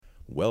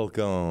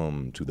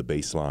Welcome to the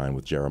Bassline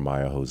with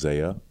Jeremiah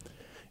Hosea.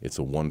 It's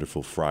a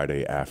wonderful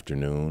Friday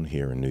afternoon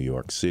here in New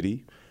York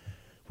City.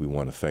 We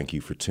want to thank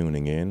you for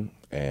tuning in,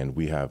 and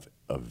we have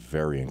a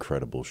very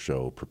incredible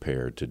show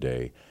prepared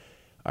today.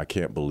 I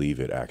can't believe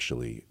it,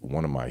 actually.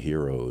 One of my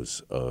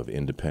heroes of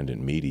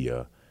independent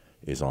media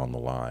is on the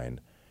line,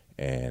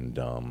 and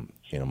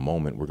in a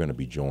moment we're going to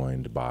be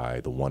joined by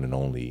the one and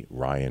only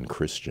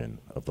Cristian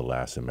of the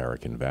Last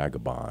American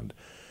Vagabond.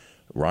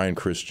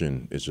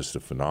 Cristian is just a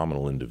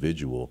phenomenal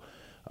individual.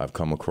 I've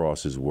come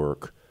across his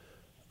work.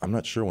 I'm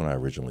not sure when I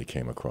originally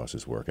came across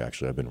his work,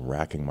 actually. I've been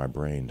racking my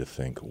brain to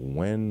think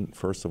when,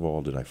 first of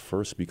all, did I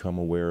first become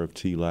aware of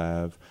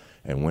TLAV,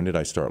 and when did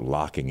I start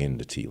locking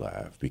into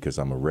TLAV? Because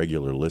I'm a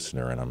regular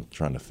listener, and I'm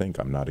trying to think.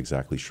 I'm not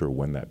exactly sure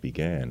when that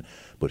began.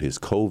 But his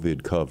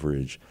COVID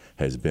coverage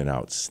has been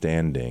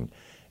outstanding,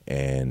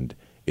 and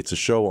it's a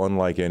show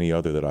unlike any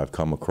other that I've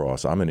come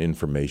across. I'm an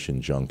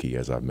information junkie,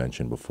 as I've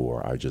mentioned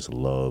before. I just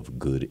love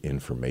good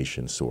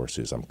information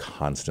sources. I'm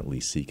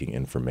constantly seeking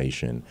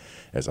information.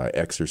 As I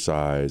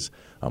exercise,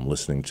 I'm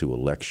listening to a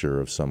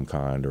lecture of some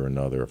kind or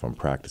another. If I'm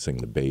practicing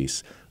the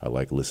bass, I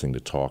like listening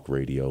to talk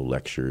radio,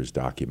 lectures,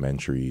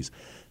 documentaries.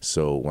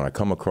 So when I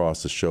come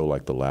across a show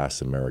like The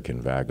Last American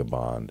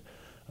Vagabond,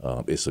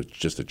 it's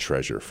just a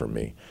treasure for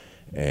me.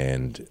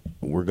 And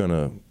we're going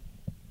to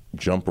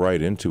jump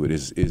right into it.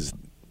 Is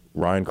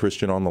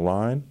Cristian on the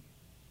line?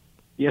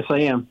 Yes,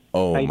 I am.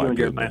 Oh, my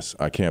goodness.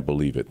 I can't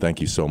believe it.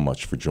 Thank you so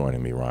much for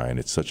joining me, Ryan.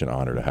 It's such an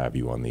honor to have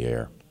you on the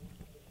air.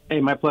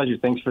 Hey, my pleasure.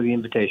 Thanks for the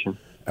invitation.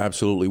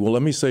 Absolutely. Well,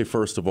 let me say,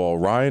 first of all,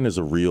 Ryan is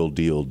a real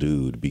deal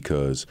dude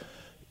because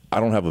I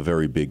don't have a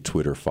very big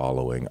Twitter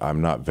following.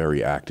 I'm not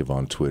very active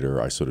on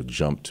Twitter. I sort of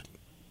jumped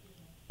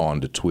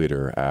onto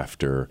Twitter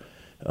after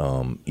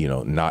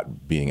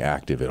not being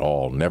active at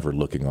all, never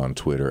looking on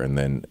Twitter. And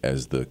then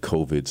as the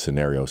COVID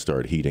scenario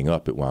started heating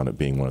up, it wound up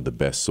being one of the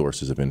best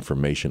sources of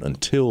information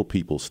until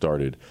people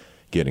started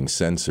getting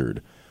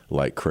censored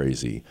like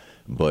crazy.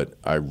 But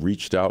I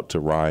reached out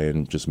to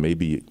Ryan just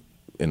maybe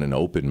in an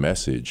open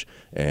message,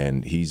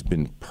 and he's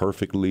been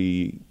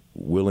perfectly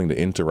willing to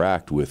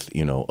interact with,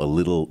 a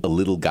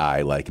little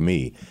guy like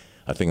me.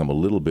 I think I'm a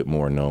little bit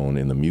more known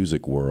in the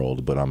music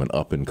world, but I'm an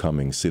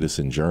up-and-coming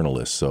citizen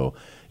journalist. So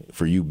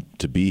for you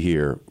to be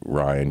here,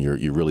 Ryan,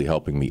 you're really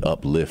helping me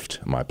uplift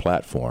my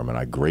platform, and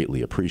I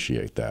greatly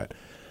appreciate that.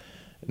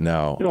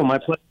 Now, my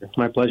pleasure.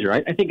 My pleasure.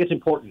 I think it's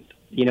important,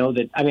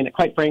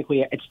 quite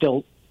frankly, it's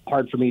still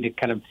hard for me to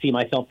kind of see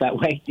myself that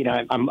way.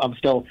 I'm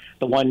still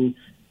the one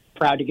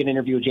proud to get an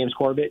interview with James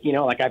Corbett.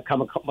 I've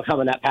come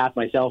on that path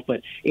myself,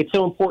 but it's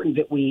so important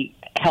that we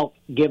help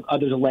give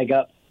others a leg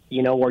up,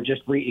 or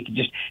just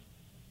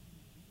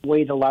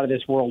way that a lot of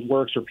this world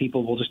works, where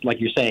people will just, like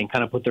you're saying,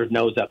 kind of put their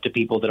nose up to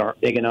people that aren't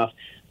big enough.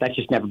 That's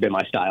just never been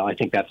my style. I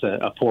think that's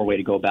a poor way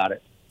to go about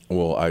it.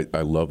 Well,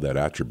 I love that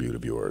attribute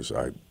of yours.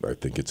 I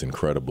think it's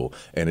incredible.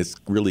 And it's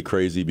really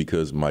crazy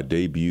because my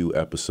debut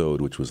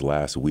episode, which was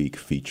last week,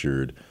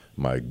 featured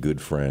my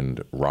good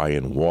friend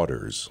Ryan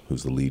Waters,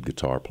 who's the lead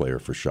guitar player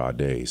for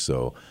Sade.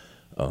 So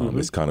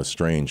it's kind of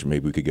strange.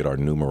 Maybe we could get our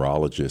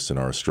numerologists and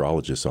our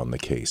astrologists on the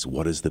case.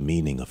 What is the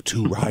meaning of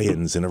two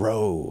Ryans in a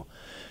row?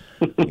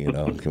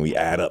 Can we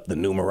add up the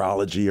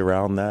numerology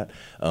around that?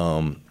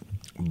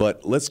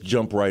 But let's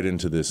jump right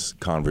into this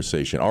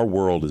conversation. Our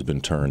world has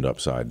been turned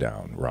upside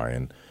down,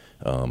 Ryan.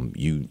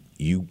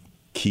 You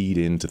keyed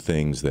into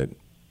things that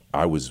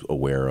I was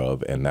aware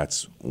of, and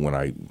that's when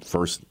I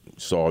first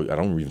saw, I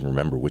don't even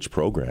remember which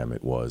program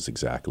it was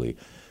exactly,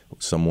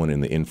 someone in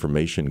the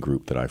information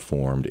group that I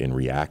formed in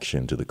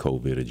reaction to the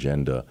COVID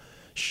agenda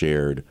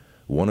shared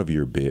one of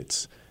your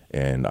bits.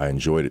 And I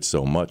enjoyed it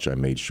so much, I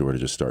made sure to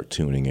just start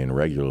tuning in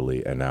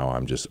regularly. And now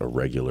I'm just a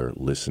regular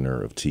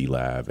listener of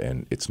TLAV,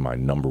 and it's my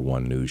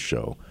 #1 news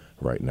show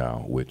right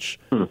now, which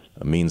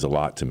means a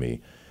lot to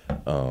me.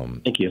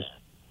 Thank you.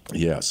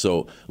 Yeah.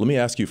 So let me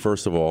ask you,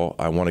 first of all,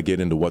 I want to get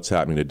into what's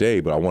happening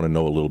today, but I want to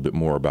know a little bit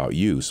more about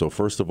you. So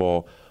first of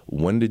all,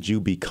 when did you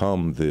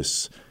become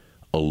this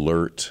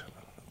alert,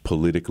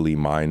 politically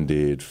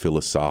minded,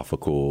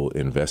 philosophical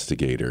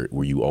investigator?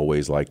 Were you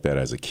always like that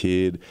as a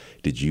kid?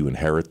 Did you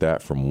inherit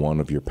that from one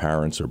of your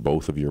parents or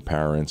both of your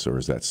parents, or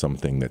is that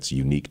something that's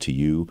unique to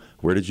you?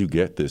 Where did you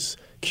get this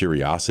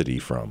curiosity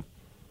from?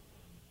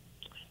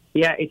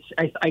 Yeah,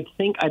 I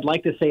think I'd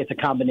like to say it's a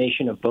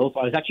combination of both.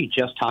 I was actually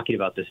just talking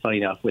about this, funny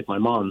enough, with my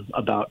mom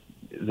about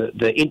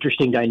the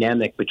interesting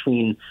dynamic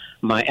between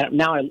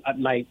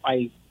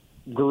I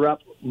grew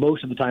up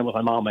most of the time with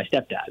my mom and my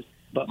stepdad.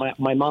 But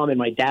my mom and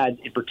my dad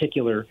in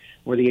particular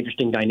were the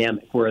interesting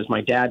dynamic, whereas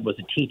my dad was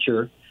a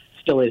teacher,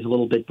 still is a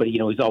little bit, but,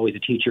 he's always a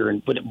teacher.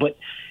 But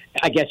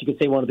I guess you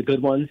could say one of the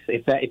good ones,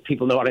 if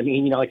people know what I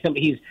mean.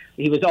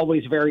 He was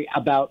always very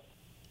about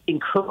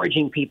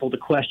encouraging people to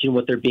question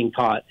what they're being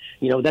taught.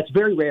 That's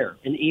very rare,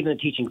 in even the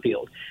teaching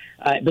field.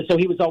 But so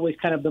he was always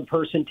kind of the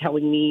person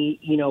telling me,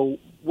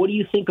 what do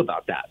you think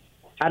about that?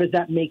 How does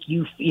that make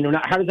you,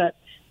 how does that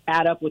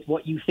add up with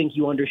what you think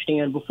you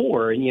understand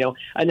before?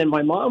 And then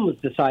my mom was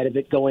the side of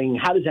it going,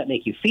 how does that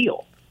make you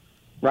feel?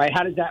 right?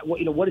 How does that,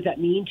 what does that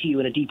mean to you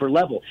in a deeper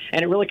level?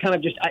 And it really kind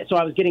of so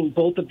I was getting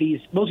both of these.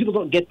 Most people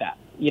don't get that,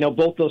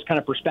 both those kind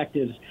of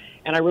perspectives.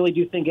 And I really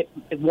do think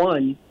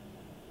one,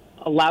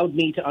 allowed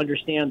me to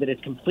understand that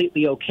it's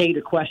completely okay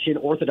to question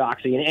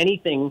orthodoxy in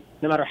anything,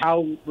 no matter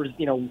how,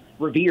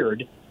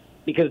 revered,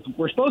 because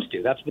we're supposed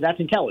to. That's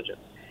intelligence.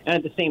 And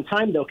at the same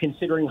time, though,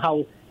 considering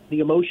how the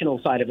emotional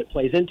side of it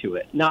plays into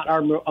it, not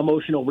our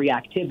emotional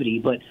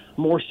reactivity, but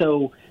more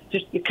so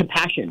just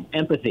compassion,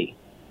 empathy,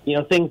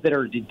 things that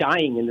are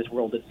dying in this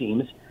world, it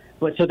seems.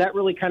 But so that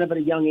really kind of at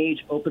a young age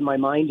opened my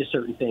mind to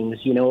certain things,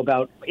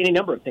 about any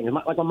number of things.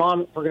 Like my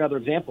mom, for another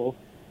example,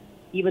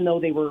 even though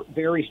they were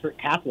very strict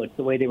Catholics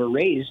the way they were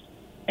raised,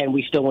 and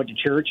we still went to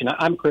church, and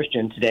I'm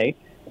Christian today,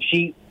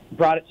 she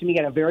brought it to me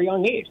at a very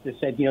young age that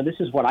said, this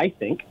is what I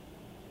think,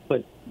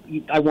 but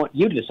I want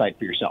you to decide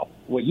for yourself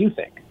what you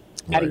think.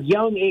 Right. At a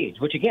young age,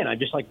 which, again, I'm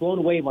just blown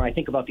away when I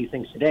think about these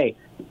things today.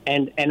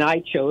 And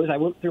I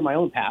went through my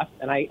own path,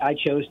 and I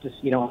chose to,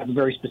 have a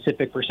very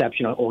specific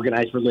perception on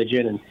organized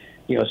religion and,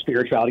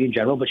 spirituality in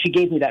general. But she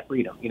gave me that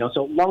freedom,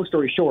 So long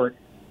story short,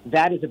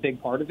 that is a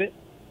big part of it.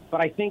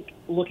 But I think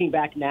looking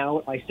back now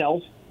at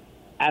myself,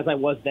 as I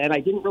was then, I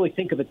didn't really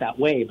think of it that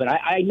way. But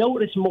I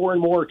notice more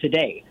and more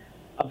today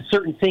of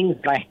certain things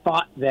that I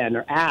thought then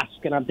or asked,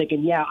 and I'm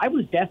thinking, yeah, I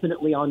was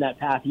definitely on that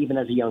path even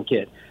as a young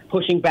kid,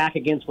 pushing back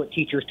against what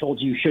teachers told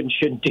you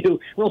shouldn't do,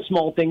 real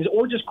small things,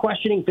 or just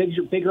questioning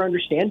bigger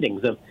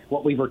understandings of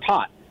what we were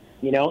taught,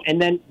 And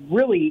then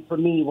really for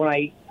me,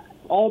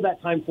 all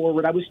that time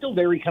forward, I was still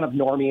very kind of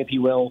normie, if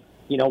you will,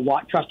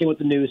 trusting what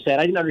the news said.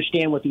 I didn't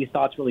understand what these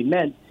thoughts really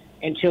meant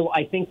until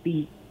I think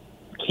the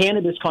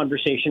cannabis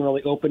conversation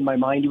really opened my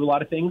mind to a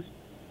lot of things.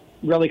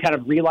 Really kind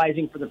of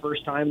realizing for the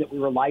first time that we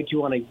were lied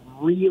to on a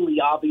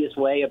really obvious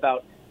way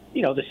about,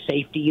 the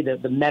safety,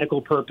 the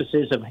medical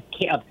purposes of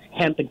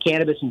hemp and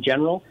cannabis in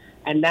general.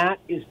 And that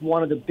is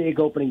one of the big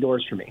opening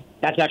doors for me.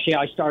 That's actually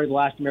how I started The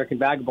Last American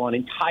Vagabond,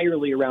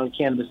 entirely around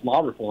cannabis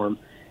law reform,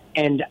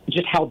 and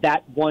just how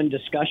that one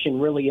discussion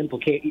really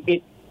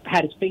it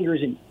had its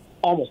fingers in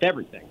almost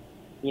everything,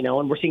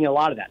 and we're seeing a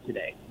lot of that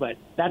today. But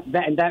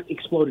that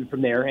exploded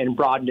from there and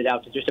broadened it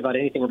out to just about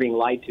anything we're being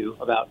lied to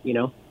about,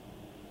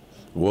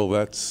 Well,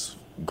 that's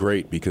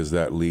great, because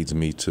that leads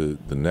me to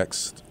the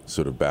next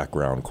sort of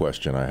background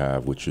question I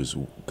have, which is,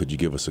 could you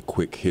give us a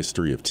quick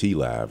history of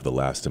TLAV, The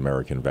Last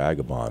American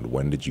Vagabond?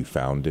 When did you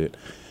found it?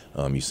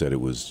 You said it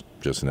was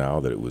just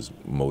now that it was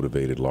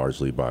motivated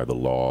largely by the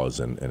laws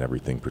and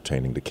everything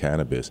pertaining to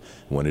cannabis.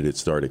 When did it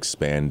start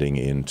expanding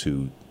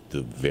into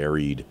the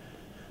varied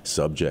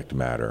subject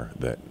matter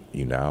that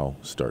you now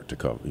start to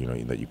cover,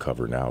 that you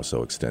cover now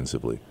so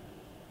extensively?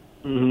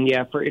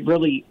 Yeah,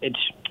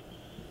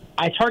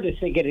 it's hard to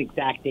get an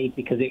exact date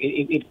because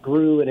it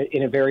grew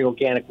in a very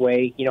organic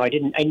way.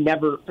 I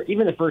never,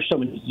 even the first so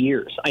many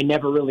years, I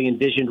never really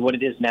envisioned what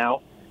it is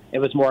now. It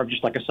was more of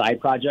just like a side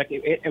project.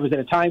 It was at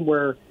a time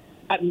where,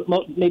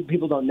 maybe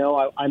people don't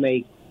know, I'm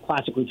a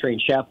classically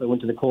trained chef. I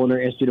went to the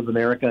Culinary Institute of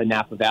America in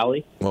Napa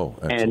Valley. Oh,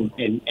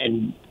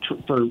 and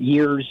for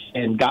years,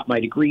 and got my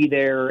degree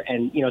there.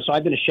 And, so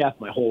I've been a chef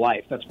my whole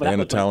life.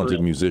 And a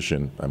talented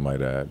musician, I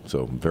might add.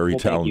 So very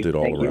talented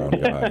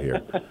all-around guy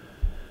here.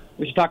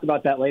 We should talk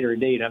about that later,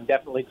 indeed. I'm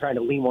definitely trying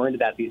to lean more into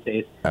that these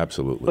days.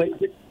 Absolutely.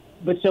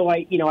 But so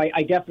I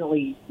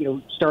definitely,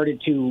 started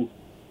to,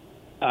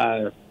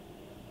 I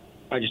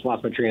just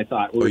lost my train of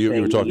thought.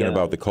 You were talking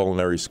about the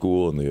culinary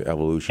school and the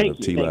evolution of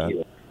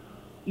TLAV?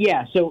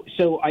 Yeah, so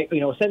I,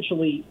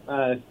 essentially,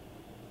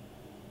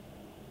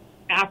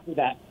 after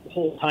that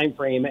whole time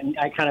frame, and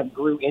I kind of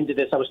grew into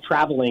this, I was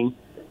traveling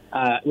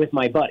with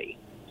my buddy.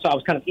 So I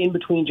was kind of in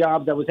between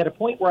jobs. I was at a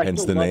point where I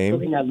still loved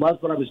living. I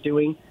loved what I was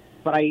doing.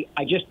 But I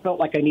just felt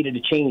like I needed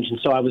to change, and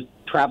so I was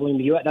traveling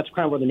the U.S. That's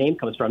kind of where the name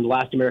comes from, The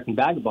Last American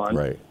Vagabond.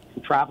 Right.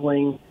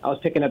 Traveling, I was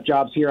picking up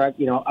jobs here. I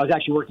was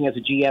actually working as a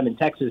GM in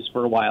Texas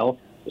for a while.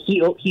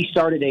 He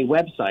started a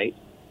website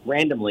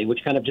randomly,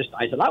 which kind of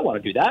I said, I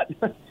want to do that.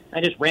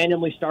 I just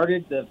randomly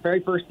started the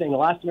very first thing,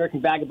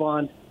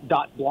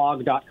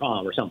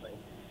 thelastamericanvagabond.blog.com or something.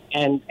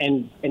 And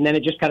then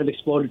it just kind of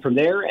exploded from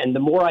there. And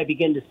the more I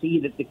began to see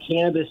that the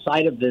cannabis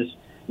side of this,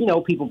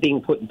 people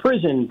being put in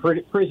prison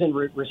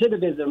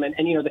recidivism, and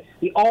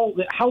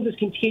how this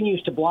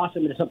continues to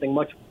blossom into something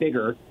much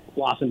bigger,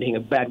 blossom being a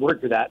bad word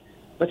for that.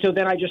 But so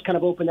then I just kind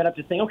of opened that up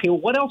to saying, okay,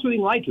 well, what else are we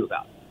being lied to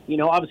about?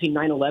 Obviously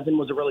 9/11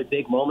 was a really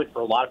big moment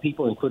for a lot of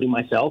people, including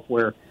myself,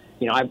 where,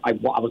 I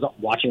was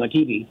watching on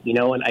TV,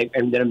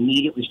 and then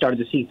immediately started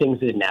to see things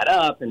that didn't add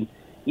up. And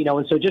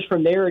so just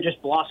from there, it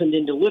just blossomed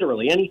into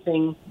literally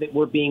anything that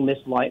we're being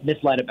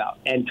misled about,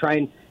 and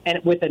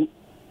with an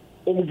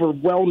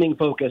overwhelming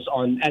focus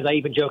on, as I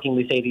even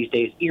jokingly say these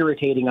days,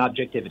 irritating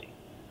objectivity.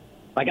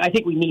 I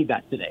think we need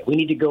that today. We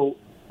need to go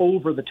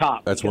over the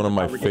top. That's one of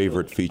my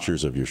favorite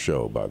features of your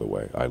show, by the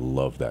way. I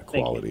love that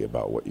quality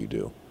about what you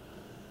do.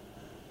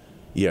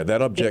 Yeah,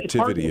 that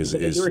objectivity is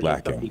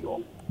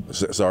lacking.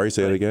 Sorry,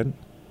 say it again?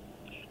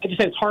 I just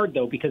said it's hard,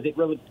 though, because it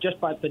really, just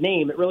by the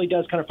name, it really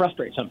does kind of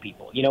frustrate some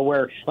people.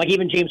 Where,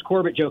 even James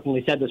Corbett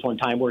jokingly said this one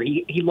time, where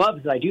he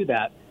loves that I do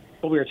that.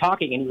 we were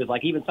talking, and he was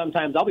like, even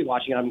sometimes I'll be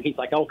watching it, and he's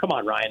like, oh, come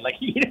on, Ryan. Like,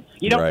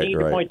 you don't need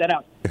to point that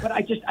out. But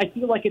I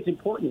feel like it's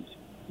important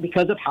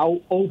because of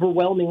how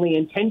overwhelmingly,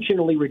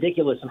 intentionally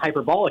ridiculous and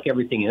hyperbolic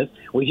everything is.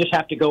 We just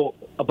have to go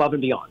above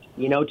and beyond,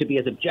 to be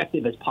as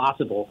objective as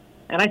possible.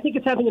 And I think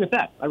it's having an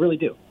effect. I really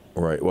do.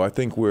 Right. Well, I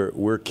think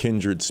we're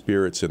kindred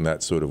spirits in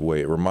that sort of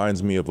way. It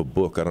reminds me of a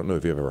book. I don't know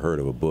if you've ever heard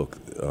of a book.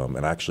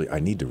 And actually, I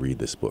need to read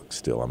this book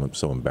still. I'm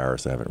so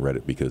embarrassed I haven't read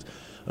it because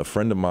a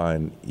friend of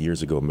mine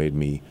years ago made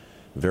me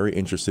very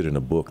interested in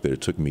a book that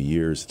it took me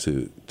years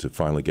to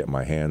finally get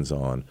my hands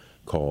on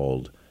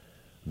called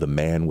The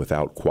Man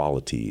Without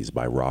Qualities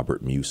by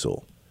Robert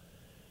Musil.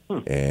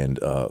 And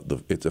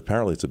it's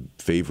a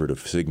favorite of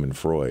Sigmund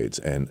Freud's,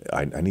 and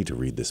I need to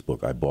read this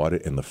book. I bought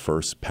it, and the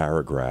first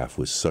paragraph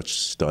was such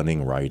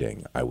stunning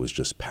writing. I was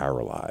just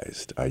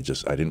paralyzed. I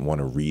didn't want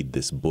to read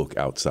this book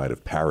outside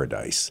of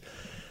paradise.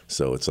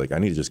 So it's like I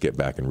need to just get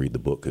back and read the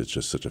book because it's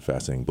just such a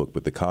fascinating book.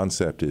 But the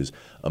concept is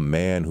a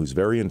man who's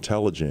very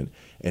intelligent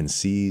and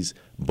sees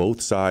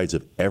both sides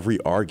of every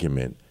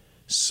argument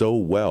so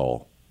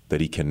well that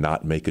he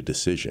cannot make a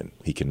decision.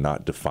 He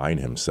cannot define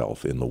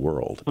himself in the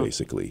world,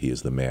 basically. He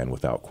is the man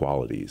without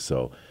qualities.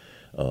 So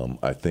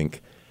I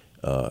think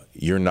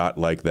you're not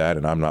like that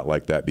and I'm not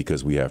like that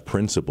because we have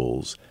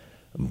principles,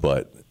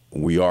 but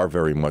we are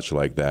very much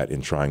like that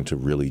in trying to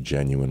really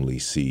genuinely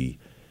see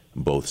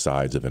both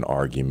sides of an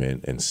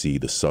argument and see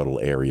the subtle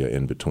area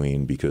in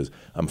between, because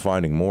I'm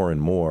finding more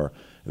and more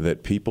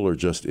that people are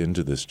just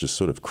into this just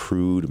sort of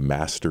crude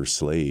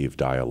master-slave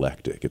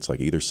dialectic. It's like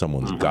either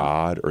someone's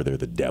God or they're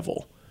the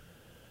devil.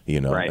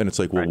 Right. And it's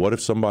like, well, what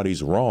if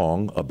somebody's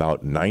wrong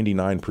about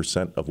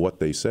 99% of what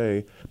they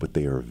say, but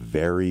they are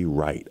very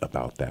right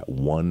about that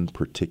one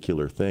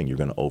particular thing? You're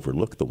going to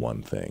overlook the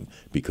one thing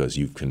because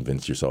you've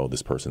convinced yourself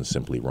this person's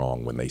simply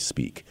wrong when they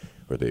speak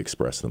or they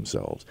express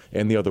themselves.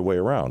 And the other way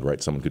around,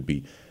 right? Someone could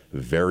be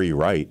very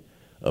right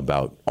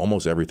about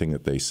almost everything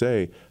that they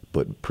say,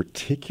 but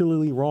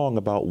particularly wrong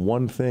about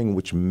one thing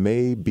which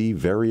may be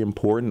very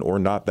important or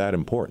not that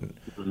important.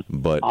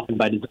 But often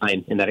by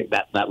design in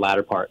that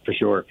latter part, for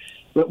sure.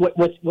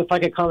 If I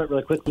could comment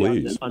really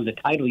quickly on the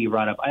title you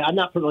brought up. I'm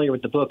not familiar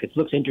with the book. It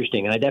looks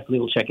interesting, and I definitely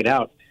will check it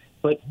out.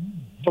 But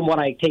from what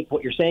I take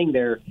what you're saying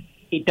there,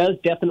 it does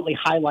definitely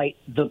highlight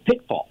the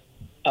pitfall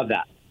of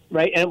that,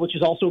 right? And which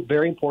is also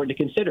very important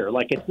to consider.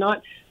 Like, it's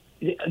not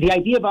the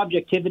idea of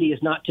objectivity is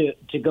not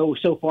to go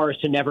so far as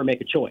to never make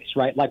a choice,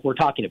 right? Like we're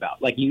talking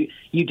about. Like you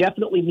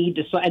definitely need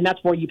to, and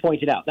that's where you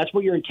pointed out. That's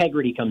where your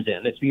integrity comes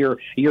in. It's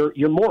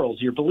your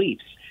morals, your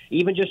beliefs,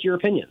 even just your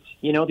opinions.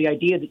 The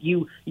idea that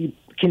you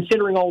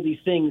considering all these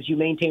things, you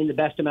maintain the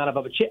best amount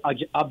of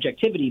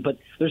objectivity, but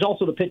there's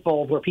also the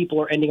pitfall of where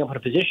people are ending up in a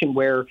position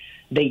where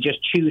they just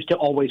choose to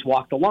always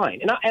walk the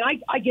line. And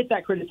I get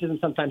that criticism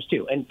sometimes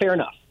too, and fair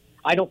enough.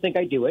 I don't think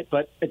I do it,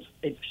 but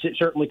it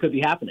certainly could be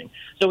happening.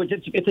 So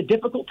it's a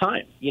difficult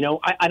time,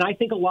 and I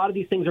think a lot of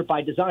these things are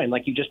by design,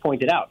 like you just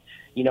pointed out.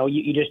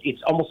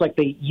 It's almost like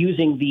they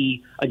using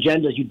the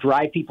agendas. You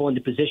drive people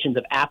into positions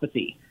of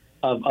apathy,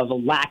 of a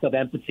lack of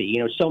empathy.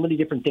 So many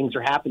different things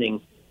are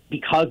happening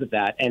because of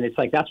that, and it's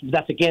like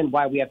that's again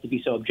why we have to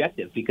be so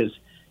objective. Because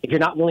if you're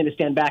not willing to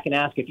stand back and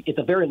ask, if at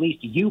the very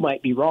least you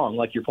might be wrong,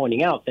 like you're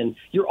pointing out, then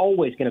you're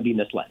always going to be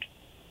misled.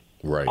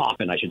 Right.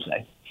 Often, I should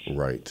say.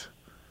 Right.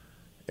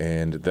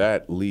 And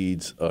that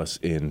leads us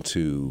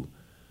into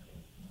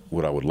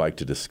what I would like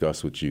to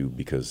discuss with you,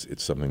 because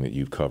it's something that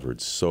you've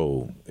covered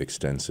so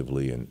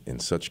extensively and in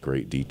such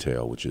great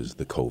detail, which is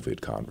the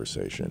COVID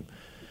conversation.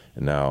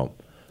 And now,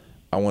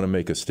 I want to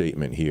make a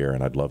statement here,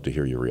 and I'd love to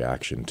hear your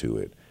reaction to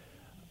it.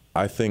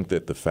 I think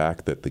that the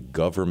fact that the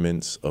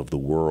governments of the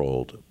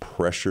world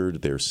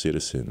pressured their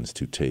citizens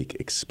to take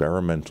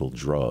experimental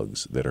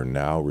drugs that are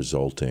now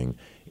resulting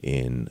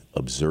in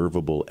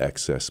observable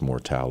excess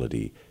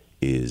mortality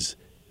is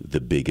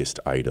the biggest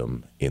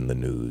item in the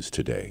news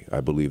today.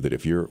 I believe that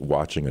if you're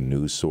watching a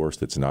news source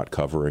that's not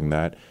covering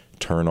that,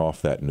 turn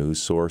off that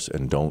news source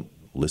and don't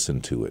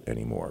listen to it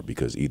anymore,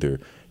 because either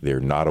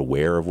they're not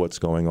aware of what's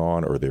going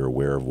on or they're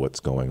aware of what's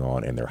going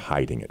on and they're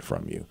hiding it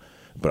from you.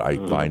 But I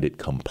find it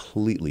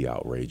completely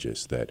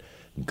outrageous that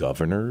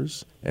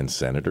governors and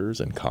senators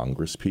and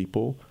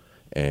congresspeople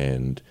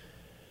and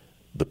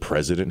the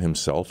president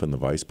himself and the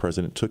vice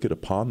president took it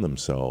upon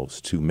themselves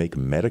to make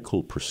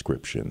medical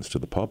prescriptions to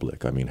the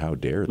public. I mean, how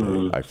dare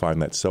they? I find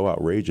that so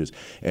outrageous.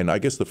 And I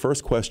guess the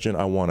first question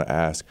I want to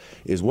ask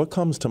is, what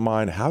comes to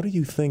mind? How do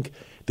you think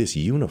this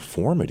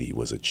uniformity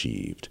was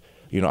achieved?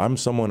 I'm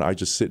someone, I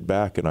just sit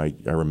back and I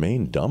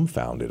remain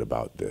dumbfounded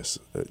about this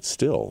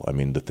still. I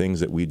mean, the things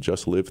that we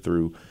just lived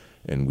through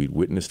and we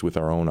witnessed with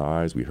our own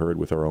eyes, we heard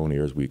with our own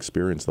ears, we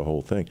experienced the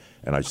whole thing.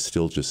 And I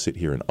still just sit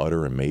here in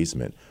utter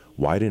amazement.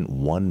 Why didn't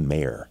one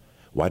mayor,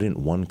 why didn't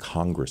one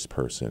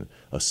congressperson,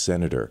 a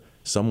senator,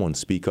 someone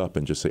speak up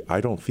and just say, I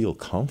don't feel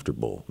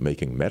comfortable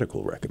making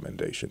medical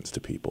recommendations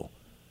to people?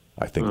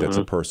 I think that's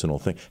a personal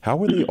thing.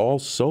 How are they all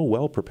so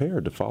well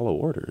prepared to follow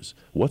orders?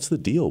 What's the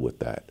deal with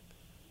that?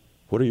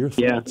 What are your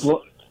thoughts? Yeah,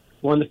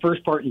 well, in the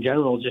first part in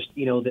general, just,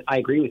 that I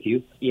agree with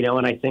you,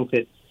 and I think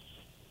that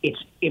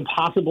it's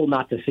impossible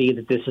not to see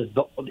that this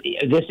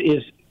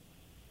is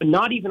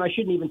not even, I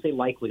shouldn't even say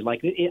likely.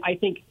 Like, I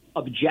think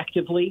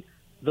objectively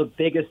the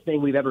biggest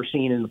thing we've ever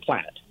seen in the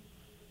planet.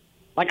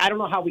 Like, I don't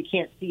know how we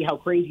can't see how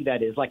crazy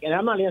that is. Like, and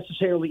I'm not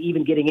necessarily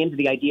even getting into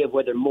the idea of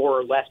whether more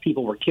or less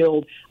people were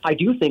killed. I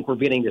do think we're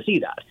beginning to see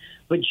that.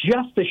 But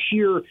just the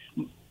sheer,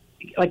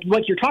 like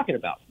what you're talking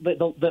about,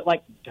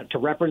 like to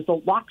reference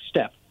the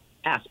lockstep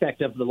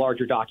aspect of the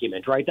larger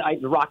document, right?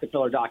 The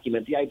Rockefeller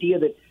document, the idea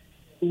that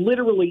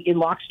literally in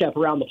lockstep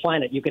around the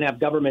planet, you can have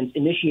governments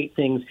initiate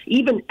things,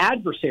 even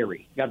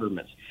adversary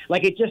governments.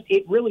 Like,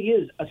 it really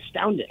is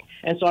astounding.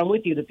 And so I'm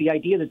with you that the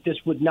idea that this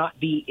would not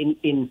be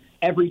in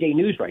everyday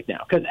news right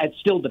now, because it's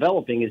still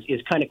developing,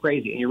 is kind of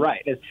crazy. And you're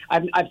right.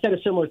 I've said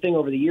a similar thing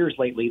over the years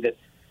lately that,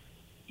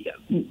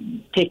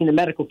 taking the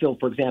medical field,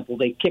 for example,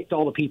 they kicked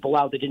all the people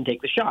out that didn't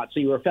take the shot. So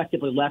you were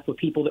effectively left with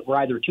people that were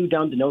either too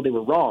dumb to know they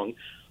were wrong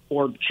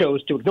or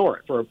chose to ignore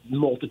it for a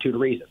multitude of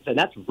reasons. And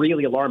that's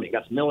really alarming.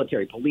 That's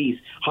military, police,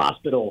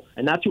 hospital,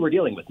 and that's who we're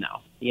dealing with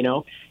now,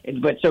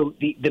 But so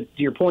to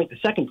your point, the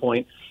second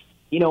point,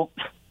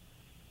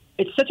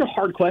 it's such a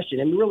hard question,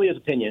 and it really is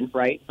opinion,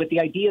 right? But the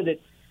idea that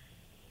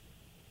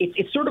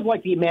it's sort of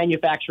like the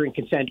manufacturing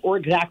consent, or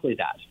exactly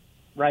that,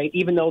 right?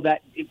 Even though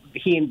that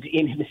he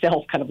in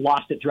himself kind of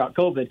lost it throughout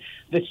COVID,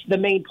 the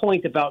main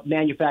point about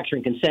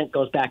manufacturing consent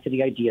goes back to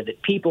the idea that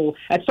people,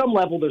 at some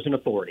level, there's an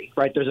authority,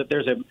 right? There's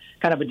a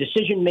kind of a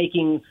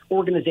decision-making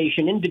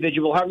organization,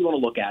 individual, however you want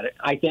to look at it.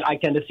 I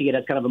tend to see it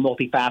as kind of a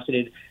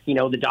multifaceted,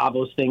 the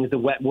Davos things, the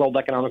World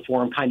Economic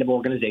Forum kind of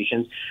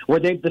organizations,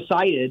 where they've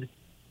decided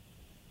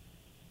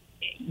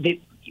that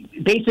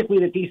basically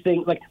that these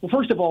things, like, well,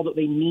 first of all, that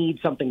they need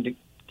something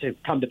to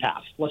come to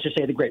pass. Let's just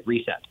say the Great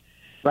Reset.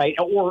 Right,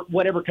 or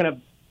whatever kind of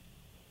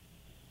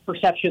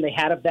perception they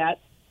had of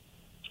that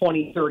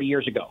 20, 30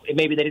 years ago.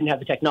 Maybe they didn't have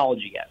the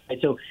technology yet. Right?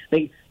 So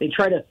they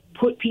try to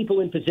put people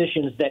in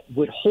positions that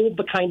would hold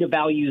the kind of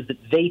values that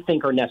they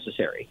think are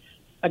necessary.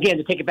 Again,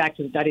 to take it back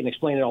to, I didn't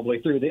explain it all the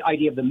way through, the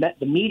idea of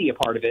the media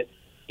part of it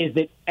is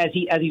that, as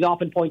he's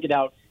often pointed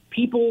out,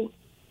 people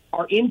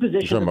are in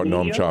positions. You're talking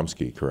about Noam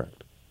Chomsky,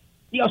 correct?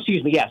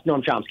 Excuse me, yes,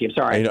 Noam Chomsky, I'm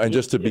sorry. And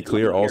just to be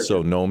clear,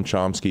 also, Noam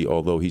Chomsky,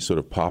 although he sort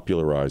of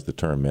popularized the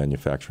term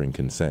manufacturing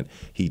consent,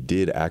 he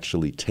did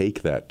actually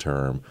take that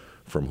term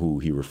from who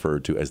he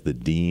referred to as the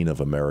Dean of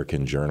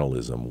American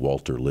Journalism,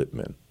 Walter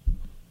Lippmann.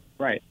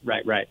 Right.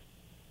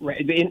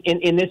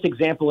 In this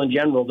example in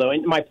general, though,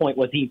 and my point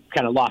was he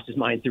kind of lost his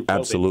mind through COVID.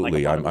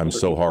 Absolutely. I'm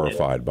so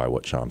horrified by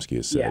what Chomsky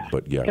has said. Yeah.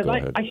 But yeah, go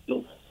ahead.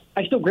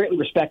 I still greatly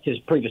respect his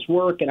previous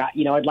work, and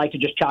I'd like to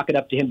just chalk it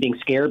up to him being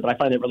scared, but I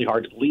find it really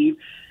hard to believe.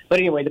 But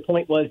anyway, the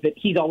point was that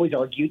he's always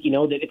argued,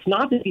 that it's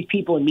not that these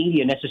people in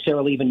media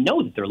necessarily even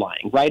know that they're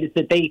lying, right? It's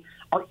that they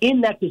are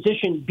in that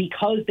position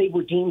because they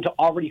were deemed to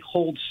already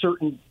hold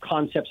certain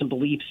concepts and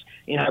beliefs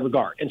in high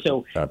regard. And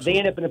so They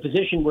end up in a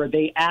position where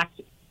they act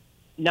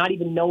not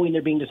even knowing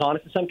they're being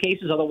dishonest in some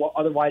cases,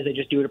 otherwise they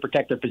just do it to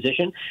protect their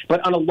position.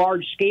 But on a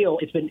large scale,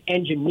 it's been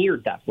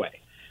engineered that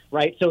way.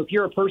 Right. So if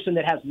you're a person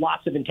that has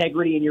lots of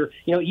integrity and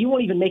you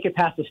won't even make it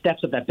past the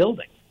steps of that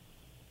building.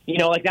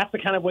 Like that's the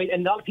kind of way,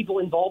 and a lot of people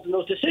involved in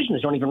those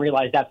decisions don't even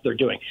realize that's what they're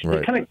doing. Right.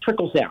 It kind of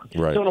trickles down.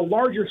 Right. So on a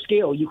larger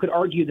scale, you could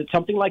argue that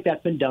something like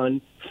that's been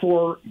done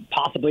for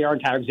possibly our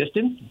entire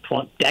existence,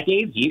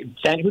 decades,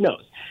 who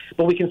knows.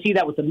 But we can see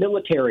that with the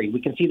military.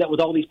 We can see that with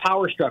all these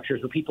power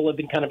structures where people have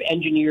been kind of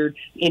engineered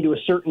into a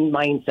certain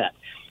mindset.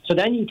 So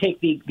then you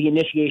take the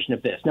initiation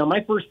of this. Now,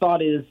 my first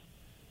thought is,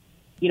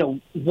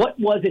 what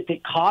was it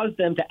that caused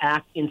them to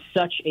act in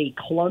such a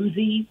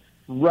clumsy,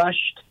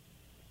 rushed,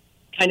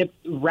 kind of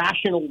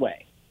rational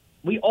way?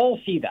 We all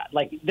see that.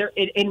 Like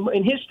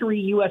in history,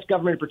 U.S.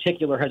 government in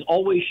particular has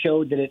always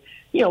showed that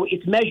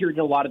it's measured in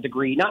a lot of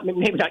degree,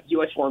 maybe not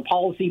U.S. foreign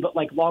policy, but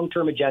like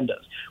long-term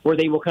agendas where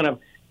they will kind of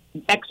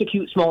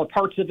execute smaller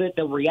parts of it.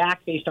 They'll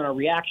react based on our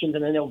reactions,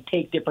 and then they'll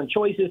take different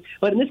choices.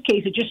 But in this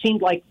case, it just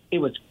seemed like it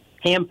was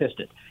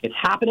ham-fisted. It's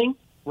happening.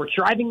 We're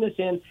driving this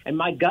in, and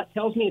my gut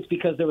tells me it's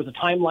because there was a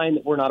timeline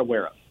that we're not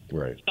aware of.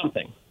 Right.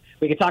 Something.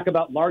 We could talk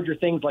about larger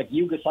things like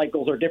Yuga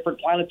cycles or different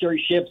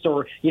planetary shifts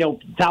or,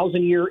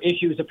 1,000-year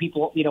issues of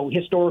people,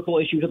 historical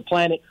issues of the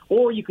planet.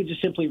 Or you could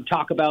just simply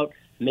talk about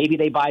maybe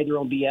they buy their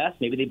own BS.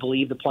 Maybe they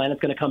believe the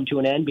planet's going to come to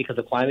an end because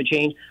of climate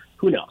change.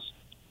 Who knows?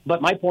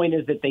 But my point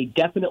is that they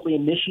definitely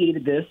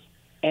initiated this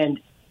and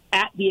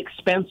at the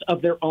expense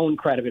of their own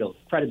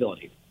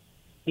credibility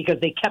because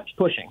they kept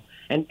pushing.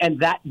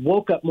 And that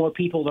woke up more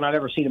people than I've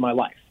ever seen in my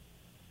life.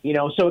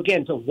 So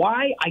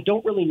why, I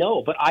don't really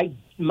know, but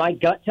my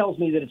gut tells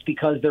me that it's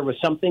because there was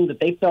something that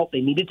they felt they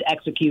needed to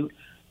execute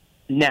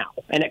now.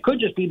 And it could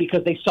just be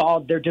because they saw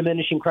their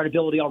diminishing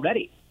credibility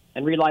already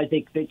and realized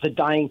it's a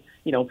dying,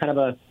 kind of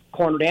a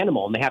cornered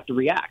animal and they have to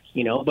react,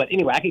 But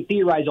anyway, I can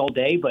theorize all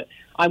day, but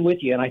I'm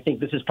with you. And I think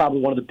this is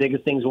probably one of the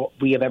biggest things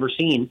we have ever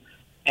seen.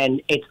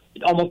 And it's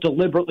almost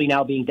deliberately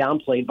now being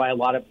downplayed by a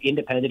lot of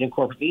independent and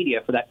corporate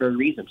media for that very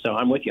reason. So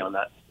I'm with you on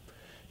that.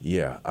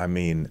 Yeah, I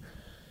mean,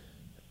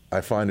 I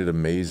find it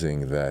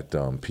amazing that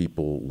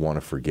people want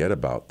to forget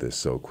about this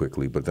so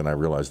quickly, but then I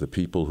realize the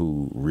people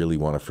who really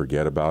want to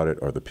forget about it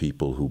are the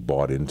people who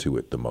bought into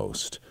it the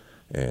most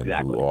and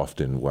Exactly. who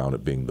often wound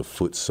up being the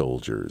foot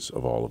soldiers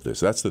of all of this.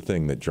 That's the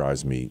thing that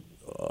drives me,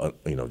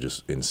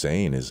 just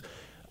insane is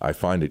I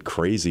find it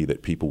crazy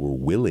that people were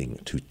willing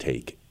to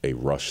take a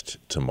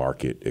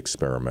rushed-to-market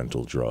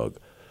experimental drug,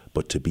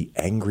 but to be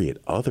angry at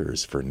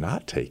others for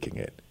not taking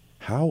it.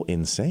 How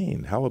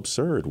insane, how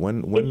absurd.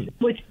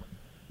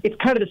 It's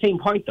kind of the same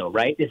point, though,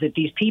 right? Is that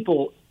these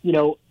people,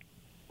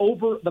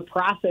 over the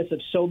process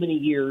of so many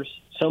years,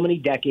 so many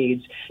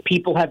decades,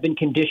 people have been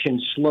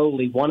conditioned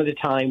slowly, one at a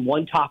time,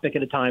 one topic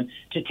at a time,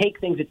 to take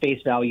things at face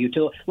value.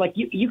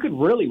 You could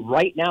really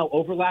right now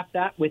overlap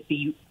that with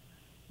the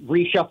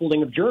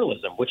reshuffling of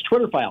journalism, which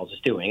Twitter Files is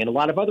doing, and a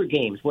lot of other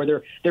games where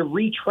they're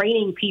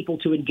retraining people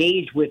to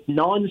engage with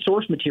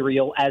non-source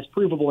material as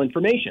provable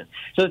information.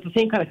 So it's the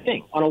same kind of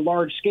thing on a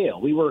large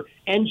scale. We were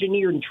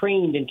engineered and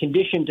trained and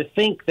conditioned to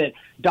think that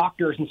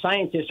doctors and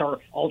scientists are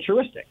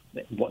altruistic.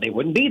 They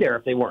wouldn't be there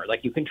if they weren't.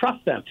 Like, you can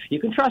trust them.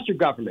 You can trust your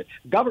government.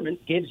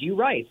 Government gives you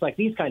rights, like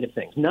these kind of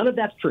things. None of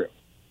that's true.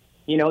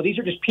 These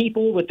are just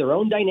people with their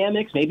own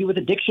dynamics, maybe with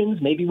addictions,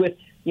 maybe with,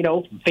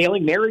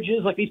 failing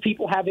marriages. Like, these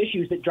people have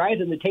issues that drive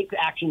them to take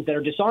the actions that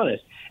are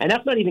dishonest. And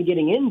that's not even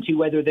getting into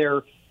whether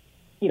they're,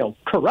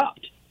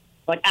 corrupt,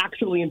 like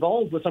actually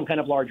involved with some kind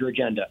of larger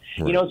agenda.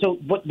 Right. So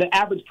what the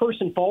average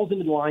person falls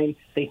into the line,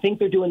 they think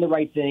they're doing the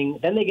right thing,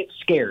 then they get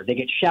scared, they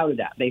get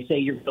shouted at. They say,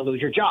 you're going to lose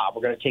your job,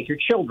 we're going to take your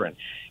children.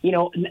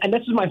 And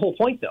this is my whole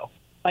point, though.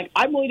 Like,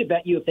 I'm willing to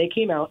bet you if they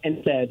came out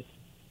and said,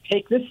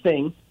 take this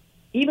thing,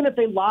 even if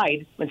they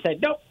lied and said,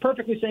 nope,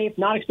 perfectly safe,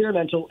 not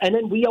experimental, and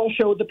then we all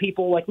showed the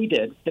people like we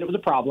did that it was a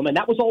problem, and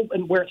that was all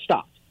and where it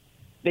stopped,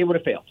 they would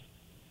have failed.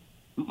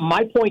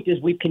 My point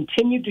is we've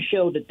continued to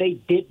show that they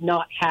did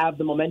not have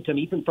the momentum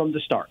even from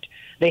the start.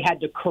 They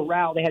had to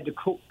corral, they had to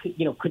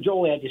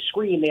cajole, they had to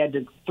scream, they had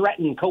to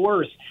threaten,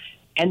 coerce,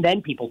 and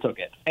then people took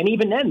it. And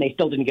even then, they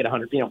still didn't get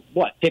 100,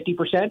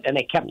 50%, and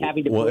they kept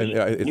having to push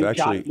new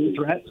shots, new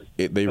threats.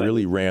 They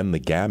really ran the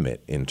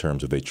gamut in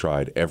terms of they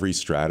tried every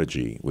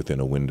strategy within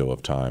a window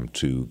of time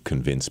to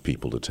convince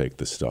people to take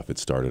this stuff. It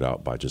started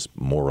out by just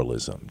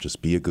moralism,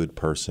 just be a good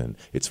person.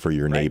 It's for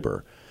your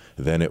neighbor.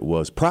 Then it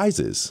was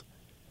prizes,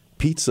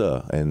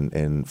 pizza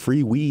and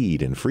free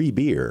weed and free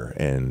beer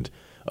and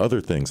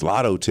other things,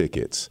 lotto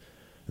tickets.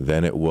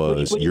 Then it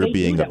was you're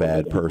being a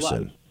bad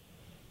person,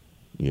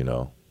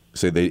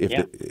 So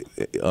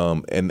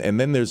and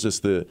then there's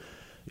just the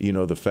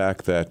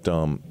fact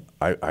that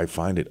I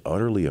find it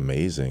utterly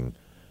amazing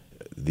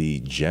the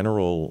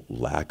general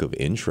lack of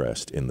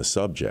interest in the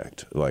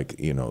subject. Like,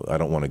 I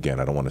don't want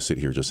to sit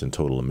here just in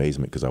total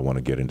amazement because I want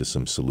to get into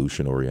some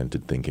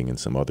solution-oriented thinking and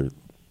some other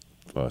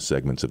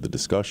segments of the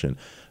discussion.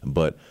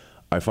 But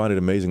I find it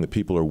amazing that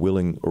people are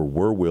willing or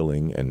were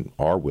willing and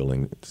are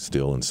willing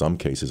still in some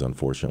cases,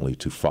 unfortunately,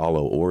 to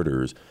follow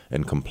orders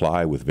and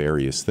comply with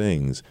various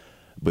things,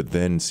 but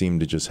then seem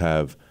to just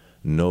have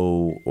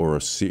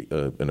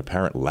an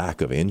apparent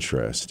lack of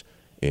interest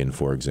in,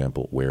 for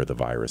example, where the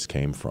virus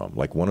came from.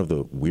 Like, one of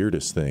the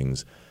weirdest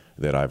things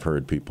that I've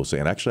heard people say,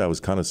 and actually I was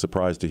kind of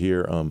surprised to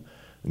hear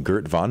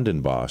Gert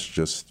Vandenbosch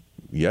just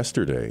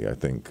yesterday, I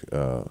think,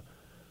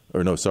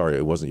 or no, sorry,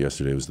 it wasn't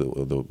yesterday. It was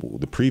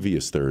the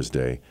previous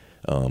Thursday,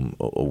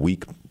 a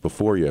week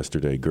before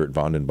yesterday. Gert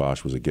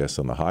Vandenbosch was a guest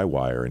on the High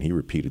Wire, and he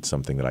repeated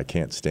something that I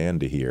can't stand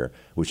to hear,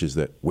 which is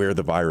that where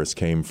the virus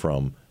came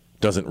from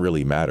doesn't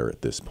really matter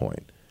at this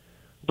point.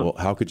 Well,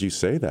 how could you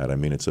say that? I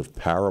mean, it's of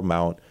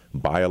paramount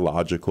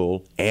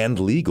biological and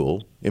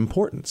legal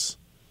importance.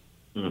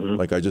 Mm-hmm.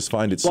 Like, I just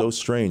find it so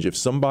strange.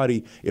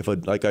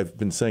 Like I've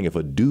been saying, if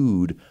a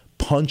dude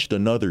punched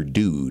another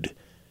dude,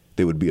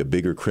 there would be a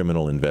bigger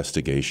criminal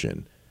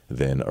investigation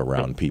than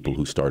around people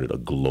who started a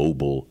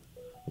global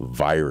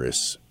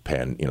virus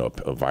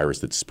a virus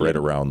that spread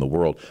around the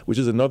world, which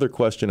is another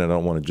question. And I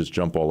don't want to just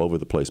jump all over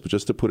the place, but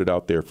just to put it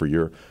out there for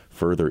your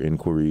further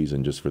inquiries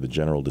and just for the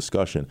general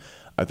discussion,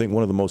 I think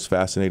one of the most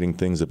fascinating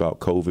things about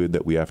COVID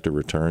that we have to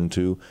return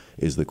to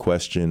is the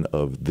question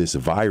of this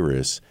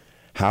virus,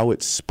 how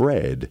it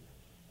spread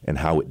and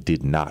how it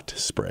did not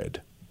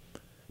spread.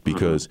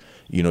 Because,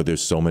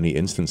 there's so many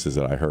instances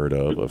that I heard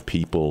of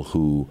people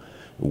who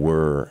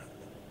were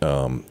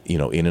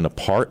in an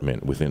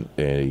apartment with a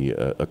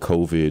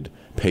COVID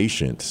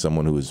patient,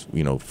 someone who was,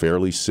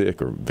 fairly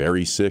sick or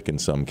very sick in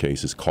some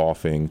cases,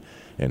 coughing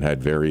and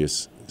had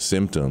various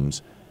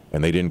symptoms,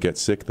 and they didn't get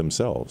sick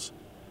themselves.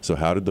 So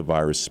how did the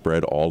virus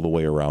spread all the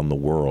way around the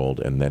world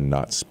and then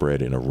not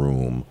spread in a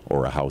room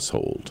or a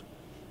household?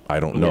 I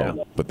don't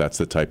know, but that's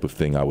the type of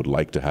thing I would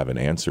like to have an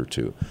answer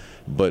to.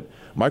 But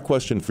my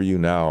question for you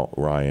now,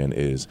 Ryan,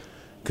 is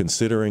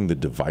considering the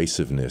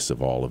divisiveness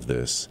of all of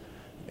this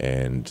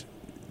and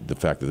the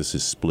fact that this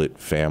has split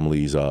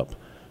families up,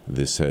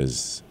 this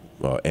has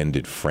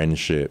ended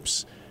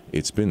friendships.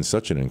 It's been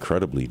such an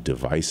incredibly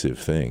divisive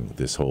thing,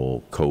 this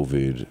whole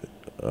COVID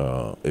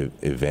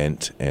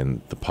event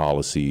and the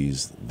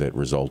policies that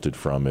resulted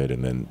from it,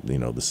 and then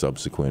the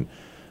subsequent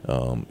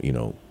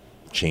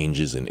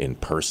changes in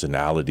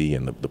personality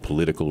and the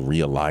political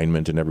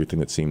realignment and everything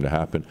that seemed to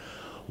happen.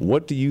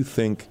 What do you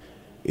think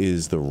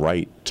is the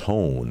right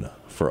tone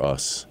for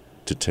us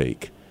to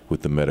take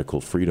with the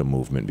medical freedom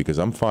movement? Because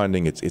I'm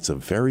finding it's a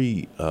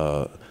very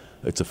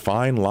it's a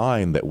fine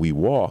line that we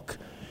walk,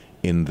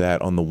 in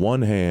that on the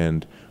one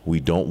hand we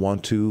don't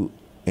want to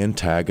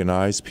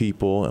antagonize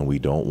people and we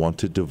don't want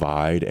to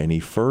divide any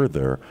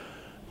further,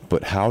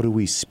 but how do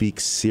we speak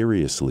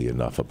seriously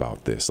enough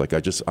about this? Like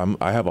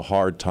I have a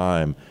hard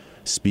time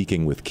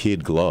speaking with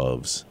kid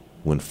gloves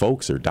when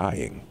folks are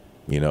dying.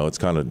 You know, it's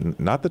kind of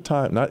not the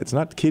time, it's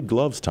not kid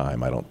gloves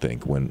time, I don't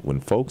think, when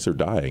folks are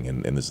dying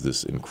and there's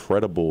this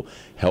incredible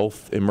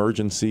health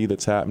emergency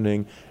that's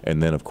happening.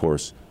 And then, of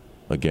course,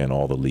 again,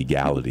 all the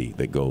legality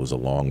that goes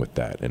along with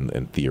that,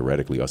 and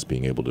theoretically us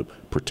being able to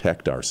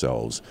protect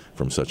ourselves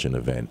from such an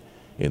event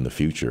in the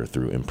future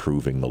through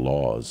improving the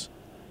laws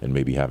and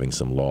maybe having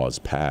some laws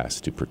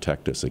passed to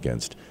protect us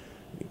against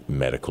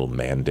medical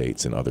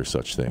mandates and other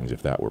such things,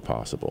 if that were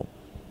possible.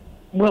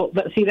 Well,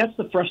 see, that's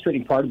the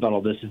frustrating part about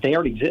all this, is they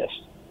already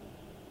exist.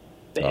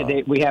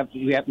 We have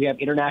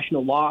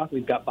international law,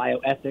 we've got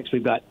bioethics,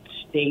 we've got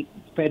state,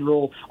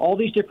 federal, all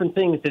these different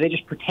things that they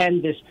just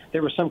pretend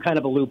there was some kind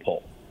of a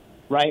loophole,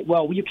 right?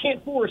 Well, you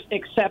can't force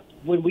except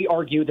when we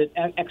argue that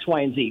X,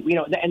 Y, and Z. You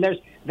know, and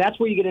that's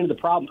where you get into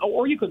the problem.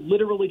 Or you could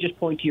literally just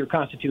point to your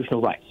constitutional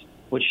rights,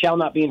 which shall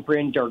not be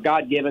infringed or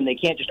God-given. They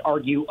can't just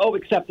argue,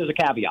 except there's a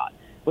caveat,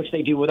 which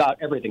they do without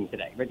everything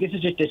today. Right? This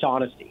is just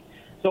dishonesty.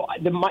 So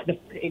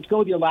to go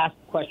with your last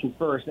question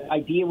first, the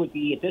idea would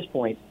be at this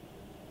point,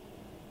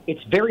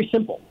 it's very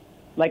simple.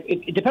 Like,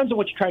 it depends on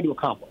what you're trying to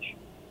accomplish.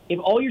 If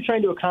all you're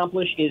trying to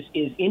accomplish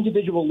is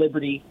individual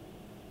liberty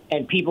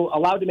and people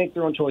allowed to make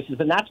their own choices,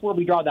 then that's where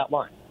we draw that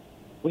line.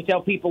 We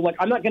tell people, like,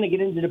 I'm not going to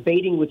get into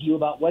debating with you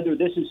about whether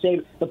this is safe.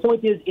 The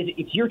point is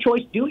it's your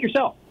choice. Do it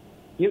yourself.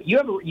 You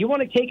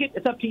want to take it,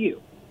 it's up to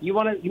you. You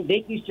want to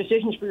make these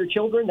decisions for your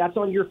children, that's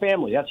on your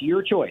family. That's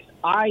your choice.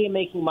 I am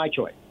making my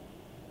choice.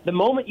 The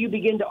moment you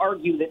begin to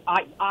argue that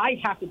I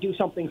have to do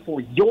something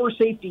for your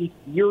safety,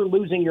 you're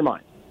losing your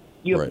mind.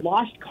 You have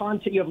lost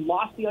content. You have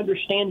lost the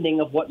understanding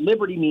of what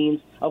liberty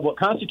means, of what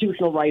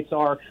constitutional rights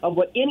are, of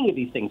what any of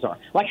these things are.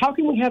 Like, how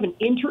can we have an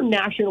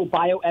international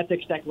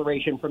bioethics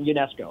declaration from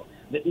UNESCO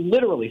that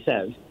literally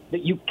says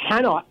that you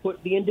cannot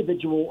put the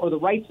individual or the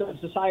rights of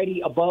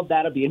society above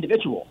that of the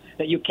individual,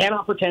 that you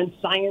cannot pretend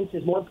science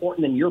is more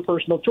important than your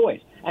personal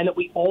choice, and that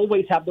we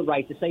always have the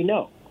right to say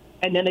no?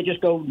 And then they just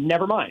go,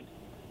 never mind.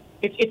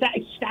 It's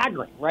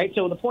staggering, right?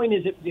 So the point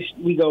is that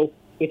we go,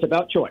 it's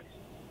about choice.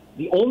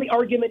 The only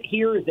argument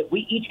here is that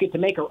we each get to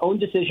make our own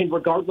decision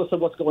regardless of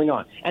what's going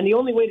on. And the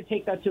only way to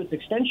take that to its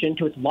extension,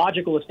 to its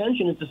logical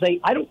extension, is to say,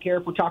 I don't care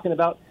if we're talking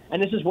about,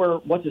 and this is where,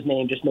 what's his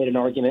name, just made an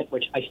argument,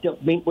 which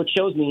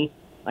shows me,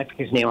 I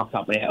forget his name off the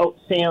top of my head.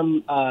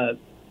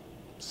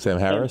 Sam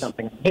Harris?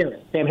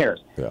 Sam Harris.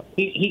 Yeah.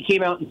 He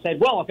came out and said,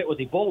 well, if it was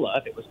Ebola,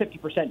 if it was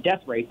 50%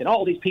 death rate, then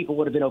all these people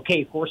would have been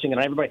okay forcing it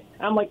on everybody.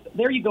 And I'm like,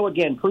 there you go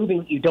again, proving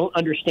that you don't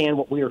understand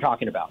what we were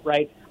talking about,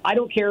 right? I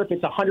don't care if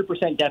it's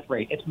 100% death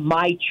rate. It's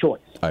my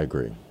choice. I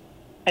agree.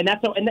 And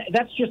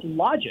that's just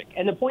logic.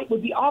 And the point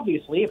would be,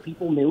 obviously, if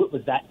people knew it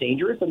was that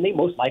dangerous, then they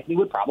most likely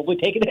would probably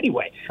take it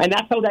anyway. And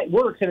that's how that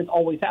works, and it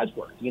always has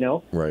worked, you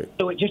know? Right.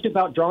 So it's just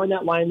about drawing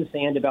that line in the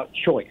sand about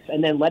choice,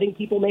 and then letting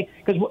people make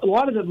 – because a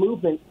lot of the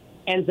movement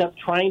ends up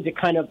trying to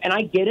kind of – and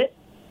I get it,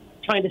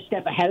 trying to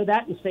step ahead of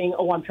that and saying,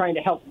 I'm trying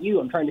to help you.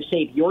 I'm trying to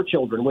save your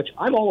children, which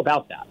I'm all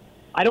about that.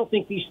 I don't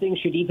think these things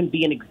should even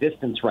be in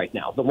existence right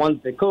now. The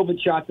ones, the COVID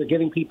shots they're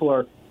giving people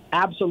are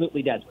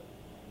absolutely deadly.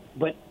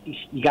 But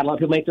you got to let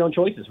people make their own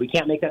choices. We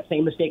can't make that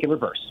same mistake in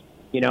reverse.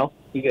 You know,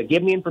 you got to give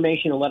them the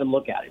information and let them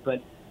look at it.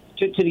 But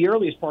to the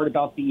earliest part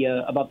about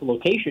the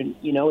location,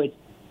 you know,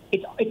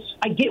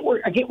 I get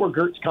where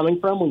Gert's coming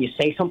from when you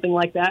say something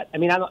like that. I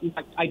mean,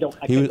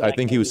 I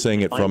think he was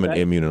saying it from an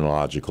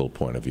immunological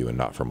point of view and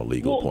not from a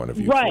legal point of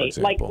view. Right,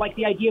 for example. like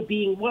the idea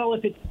being, well,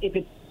 if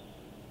it's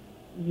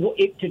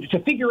to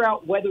figure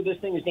out whether this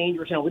thing is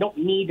dangerous, we don't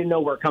need to know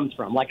where it comes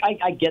from. Like,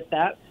 I get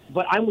that,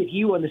 but I'm with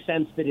you in the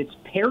sense that it's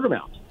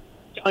paramount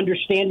to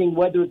understanding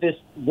whether this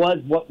was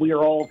what we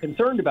are all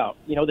concerned about,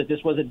 you know, that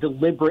this was a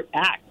deliberate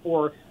act,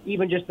 or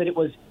even just that it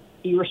was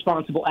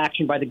irresponsible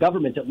action by the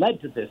government that led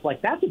to this.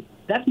 Like,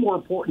 that's more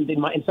important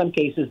in some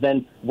cases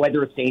than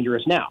whether it's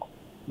dangerous now.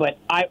 But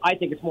I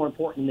think it's more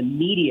important an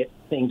immediate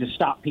thing to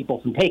stop people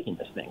from taking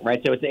this thing,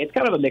 right? So it's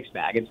kind of a mixed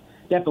bag. It's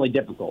definitely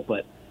difficult,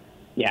 but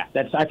yeah,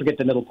 I forget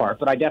the middle part,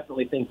 but I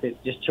definitely think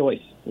that just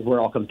choice is where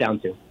it all comes down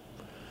to.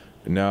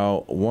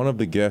 Now, one of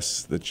the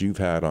guests that you've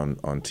had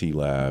on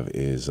T-Lab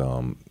is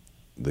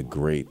the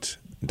great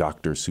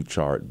Dr.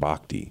 Sucharit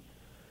Bhakti.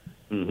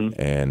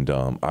 Mm-hmm. And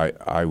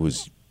I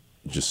was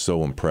just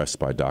so impressed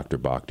by Dr.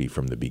 Bhakti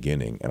from the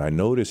beginning. And I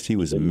noticed he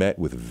was met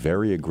with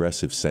very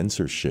aggressive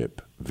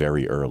censorship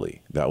very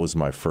early. That was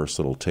my first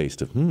little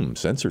taste of,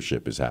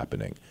 censorship is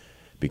happening.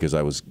 Because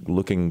I was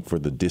looking for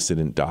the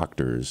dissident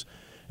doctors,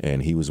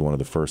 and he was one of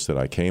the first that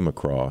I came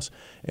across.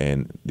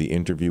 And the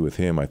interview with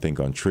him, I think,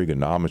 on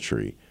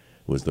trigonometry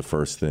was the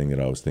first thing that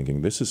I was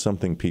thinking, this is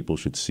something people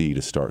should see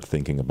to start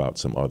thinking about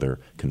some other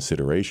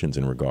considerations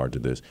in regard to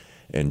this.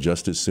 And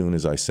just as soon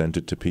as I sent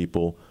it to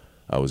people,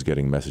 I was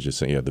getting messages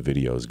saying, yeah, the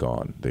video is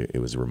gone.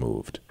 It was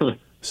removed.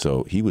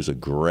 So he was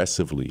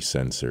aggressively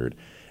censored.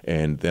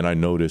 And then I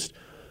noticed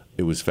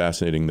it was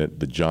fascinating that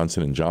the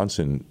Johnson &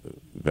 Johnson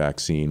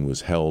vaccine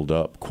was held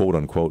up,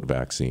 quote-unquote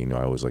vaccine.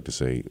 I always like to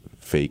say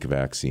fake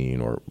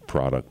vaccine or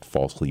product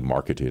falsely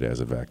marketed as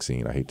a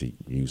vaccine. I hate to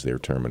use their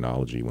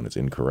terminology when it's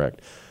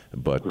incorrect.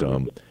 But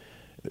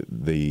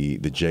the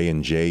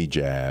J&J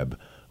jab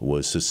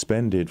was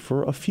suspended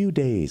for a few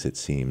days, it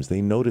seems.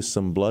 They noticed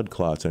some blood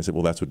clots. And I said,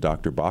 well, that's what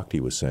Dr. Bhakti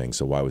was saying.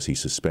 So why was he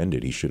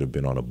suspended? He should have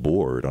been on a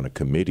board, on a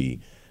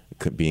committee,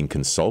 being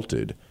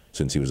consulted,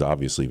 since he was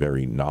obviously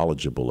very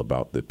knowledgeable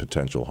about the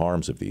potential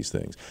harms of these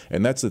things.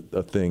 And that's a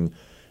thing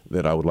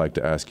that I would like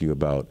to ask you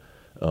about,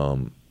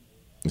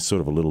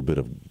 sort of a little bit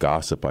of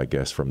gossip, I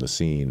guess, from the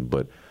scene,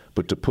 but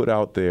to put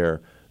out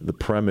there the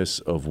premise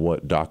of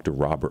what Dr.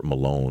 Robert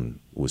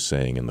Malone was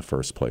saying in the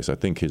first place. I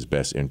think his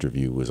best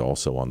interview was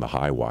also on the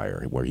High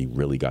Wire, where he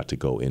really got to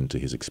go into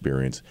his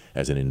experience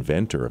as an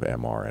inventor of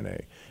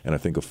mRNA. And I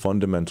think a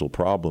fundamental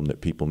problem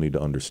that people need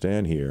to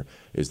understand here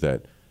is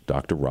that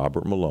Dr.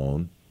 Robert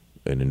Malone,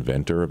 an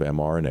inventor of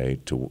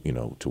mRNA,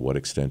 to what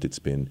extent it's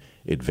been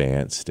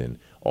advanced and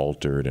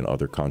altered and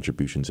other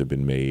contributions have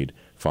been made,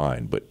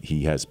 fine. But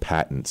he has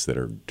patents that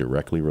are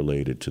directly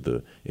related to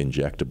the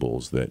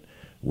injectables that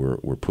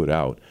were put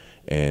out.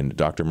 And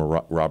Dr.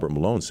 Robert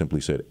Malone simply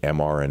said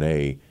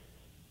mRNA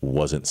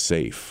wasn't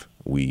safe.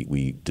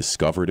 We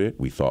discovered it.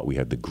 We thought we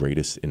had the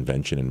greatest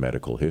invention in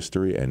medical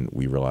history, and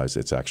we realized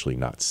it's actually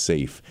not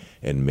safe.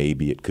 And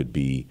maybe it could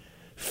be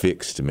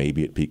fixed.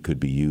 Maybe it could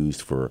be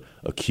used for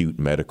acute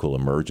medical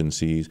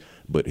emergencies.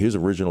 But his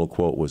original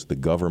quote was, the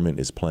government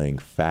is playing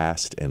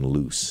fast and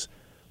loose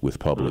with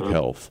public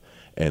health.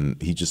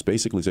 And he just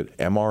basically said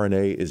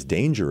mRNA is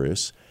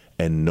dangerous,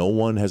 and no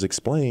one has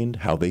explained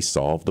how they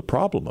solved the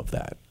problem of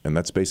that. And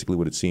that's basically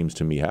what it seems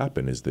to me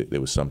happened, is that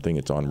there was something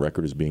that's on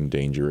record as being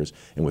dangerous,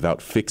 and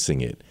without fixing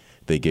it,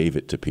 they gave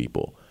it to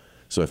people.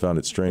 So I found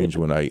it strange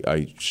when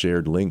I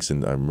shared links,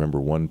 and I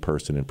remember one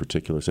person in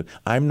particular said,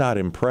 I'm not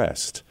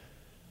impressed.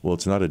 Well,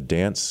 it's not a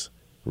dance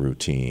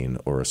routine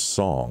or a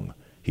song.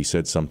 He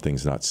said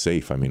something's not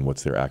safe. I mean,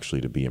 what's there actually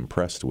to be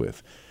impressed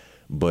with?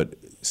 But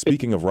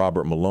speaking of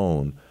Robert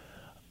Malone,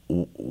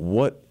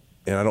 what,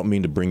 and I don't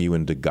mean to bring you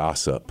into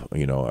gossip,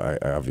 I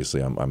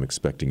obviously I'm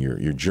expecting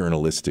your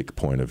journalistic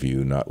point of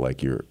view, not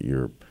like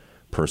your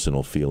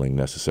personal feeling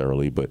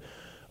necessarily, but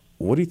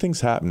what do you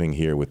think's happening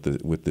here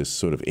with this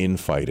sort of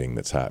infighting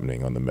that's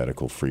happening on the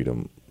medical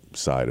freedom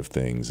side of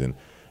things? And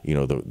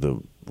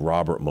the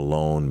Robert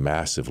Malone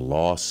massive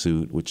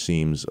lawsuit, which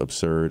seems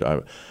absurd.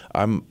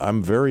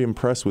 I'm very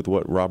impressed with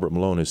what Robert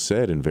Malone has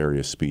said in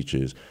various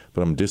speeches,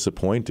 but I'm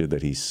disappointed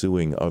that he's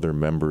suing other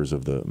members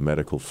of the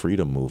medical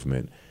freedom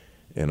movement.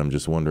 And I'm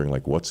just wondering,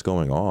 what's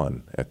going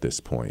on at this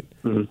point?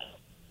 Mm-hmm.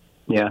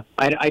 Yeah,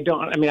 I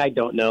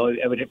don't know.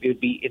 It would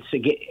be,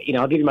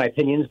 I'll give you my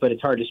opinions, but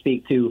it's hard to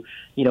speak to,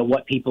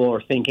 what people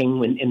are thinking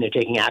when they're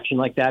taking action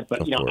like that.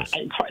 But,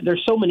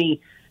 there's so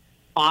many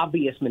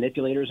obvious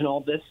manipulators in all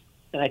of this.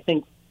 And I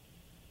think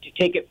to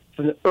take it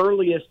from the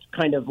earliest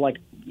kind of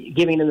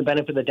giving them the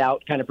benefit of the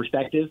doubt kind of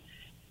perspective,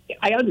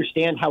 I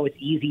understand how it's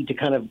easy to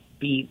kind of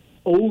be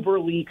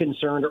overly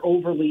concerned or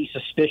overly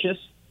suspicious.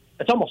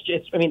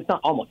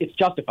 It's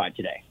justified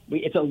today.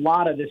 It's a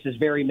lot of this is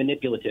very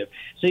manipulative.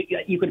 So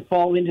you could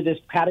fall into this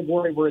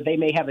category where they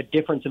may have a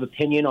difference of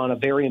opinion on a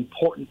very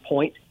important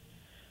point.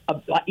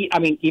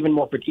 Even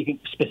more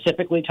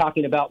specifically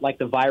talking about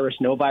the virus,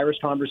 no virus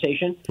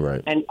conversation.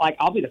 Right. And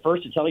I'll be the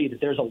first to tell you that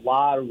there's a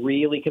lot of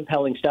really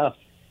compelling stuff,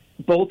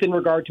 both in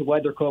regard to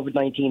whether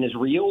COVID-19 is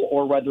real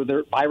or whether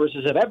the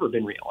viruses have ever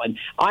been real. And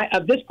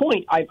at this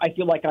point, I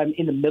feel like I'm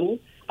in the middle.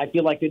 I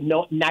feel like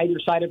neither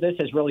side of this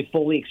has really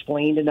fully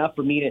explained enough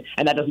for me to,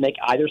 and that doesn't make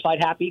either side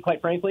happy,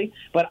 quite frankly.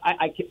 But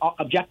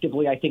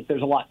objectively, I think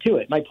there's a lot to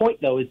it. My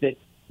point, though, is that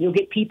you'll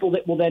get people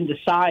that will then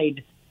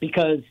decide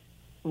because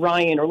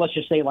Ryan, or let's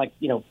just say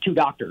two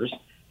doctors,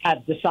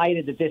 have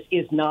decided that this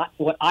is not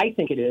what I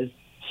think it is.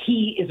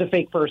 He is a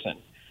fake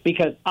person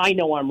because I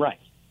know I'm right.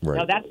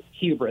 Now, that's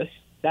hubris.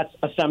 That's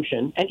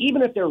assumption. And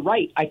even if they're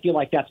right, I feel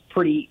like that's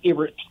pretty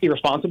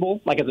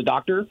irresponsible, as a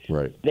doctor.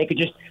 Right. They could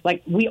just,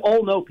 we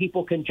all know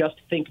people can just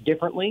think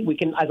differently. We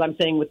can, as I'm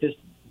saying with this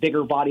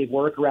bigger body of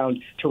work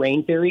around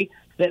terrain theory,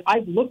 that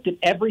I've looked at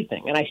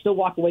everything, and I still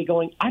walk away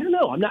going, I don't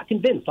know, I'm not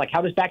convinced.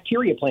 How does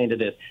bacteria play into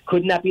this?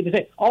 Couldn't that be the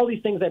same? All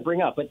these things I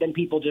bring up, but then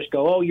people just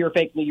go, oh, you're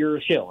fake, you're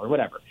a shill, or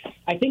whatever.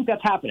 I think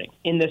that's happening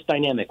in this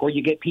dynamic where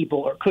you get people,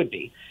 or could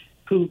be,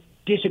 who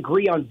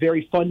disagree on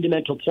very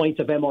fundamental points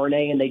of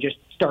mRNA, and they just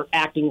start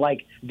acting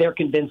like they're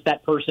convinced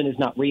that person is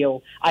not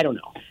real. I don't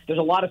know. There's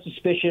a lot of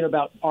suspicion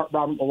about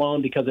Robert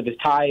Malone because of his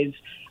ties.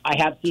 I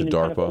have seen to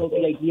DARPA.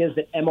 The ideas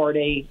that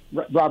mRNA,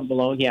 Robert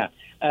Malone,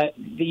 that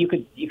you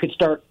could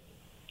start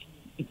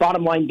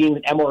bottom line being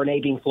that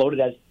mRNA being floated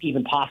as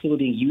even possibly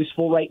being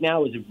useful right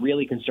now is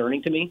really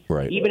concerning to me.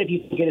 Right. Even if you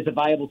think it is a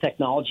viable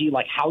technology,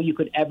 like how you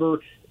could ever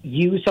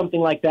use something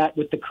like that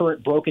with the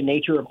current broken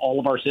nature of all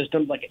of our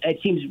systems, like it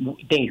seems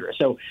dangerous.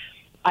 So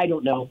I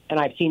don't know, and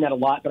I've seen that a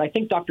lot. But I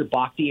think Dr.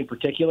 Bhakdi in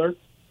particular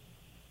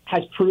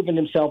has proven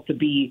himself to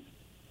be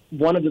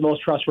one of the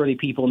most trustworthy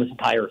people in this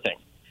entire thing.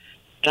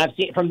 And I've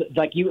seen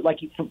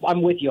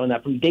I'm with you on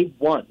that. From day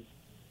one,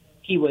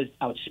 he was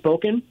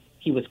outspoken.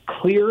 He was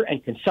clear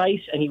and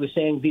concise, and he was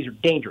saying these are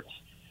dangerous.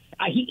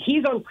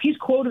 He's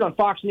quoted on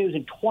Fox News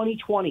in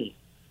 2020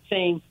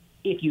 saying,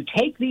 if you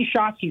take these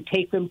shots, you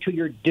take them to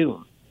your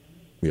doom.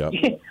 Yeah.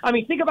 I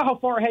mean, think about how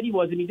far ahead he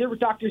was. I mean, there were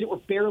doctors that were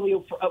barely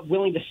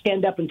willing to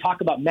stand up and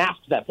talk about masks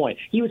at that point.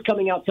 He was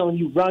coming out telling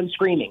you, run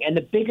screaming. And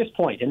the biggest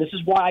point, and this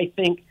is why I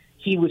think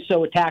he was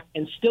so attacked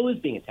and still is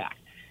being attacked,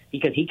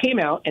 because he came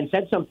out and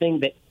said something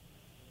that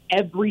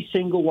every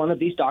single one of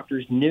these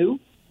doctors knew,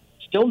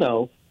 still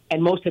know,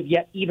 and most have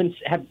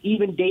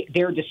even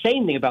dared to say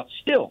anything about.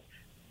 Still,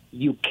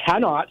 you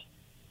cannot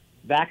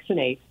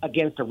vaccinate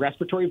against a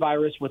respiratory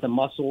virus with a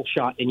muscle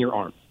shot in your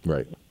arm.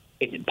 Right.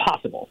 It's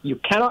impossible. You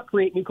cannot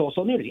create mucosal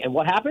immunity. And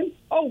what happened?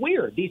 Oh,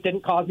 weird. These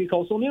didn't cause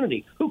mucosal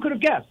immunity. Who could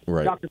have guessed?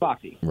 Right. Dr.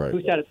 Bhakdi, right.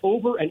 Who said it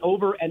over and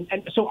over. And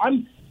so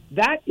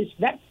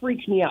that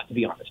freaks me out, to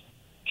be honest.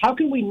 How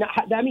can we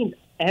not? That means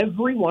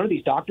every one of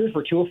these doctors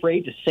were too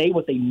afraid to say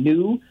what they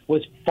knew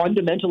was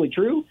fundamentally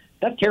true.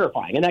 That's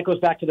terrifying. And that goes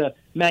back to the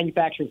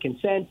manufacturing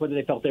consent, whether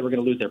they felt they were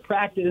going to lose their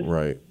practice.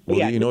 Right. Well,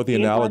 yeah, you know what the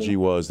analogy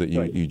was that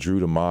right. you drew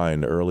to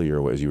mind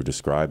earlier as you were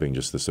describing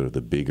just the sort of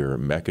the bigger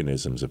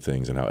mechanisms of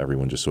things and how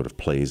everyone just sort of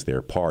plays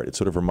their part. It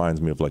sort of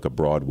reminds me of like a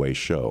Broadway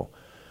show.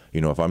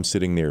 You know, if I'm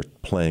sitting there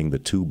playing the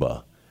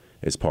tuba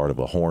as part of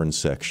a horn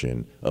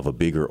section of a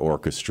bigger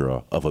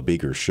orchestra of a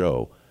bigger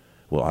show,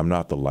 well, I'm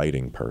not the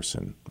lighting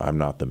person. I'm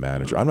not the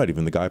manager. I'm not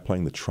even the guy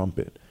playing the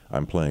trumpet.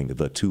 I'm playing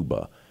the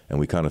tuba. And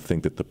we kind of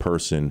think that the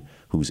person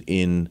who's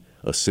in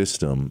a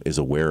system is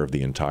aware of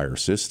the entire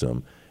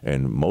system.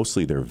 And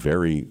mostly they're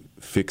very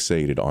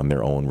fixated on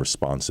their own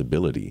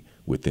responsibility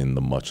within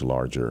the much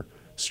larger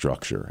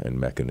structure and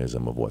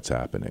mechanism of what's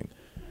happening.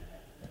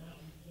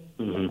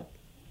 Mm-hmm.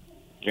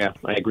 Yeah,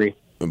 I agree.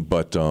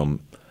 But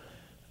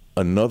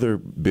another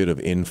bit of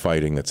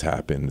infighting that's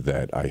happened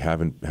that I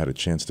haven't had a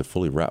chance to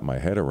fully wrap my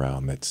head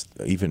around that's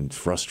even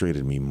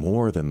frustrated me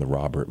more than the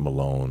Robert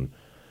Malone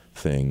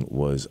thing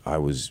was I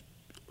was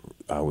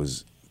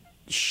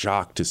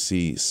shocked to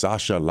see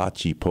Sasha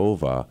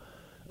Lachipova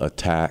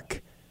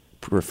attack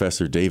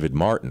Professor David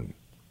Martin.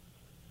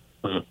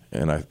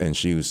 And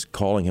she was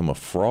calling him a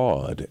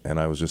fraud. And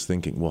I was just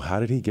thinking, well, how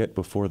did he get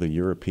before the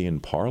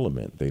European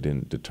Parliament? They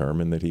didn't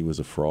determine that he was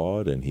a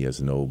fraud, and he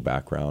has no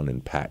background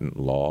in patent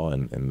law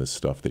and the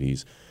stuff that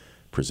he's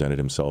presented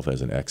himself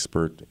as an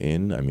expert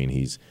in. I mean,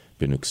 he's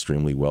been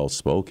extremely well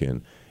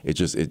spoken.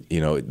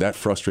 That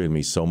frustrated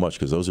me so much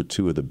because those are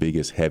two of the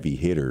biggest heavy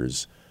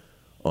hitters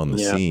on the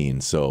scene.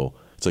 So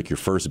it's like your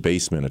first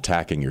baseman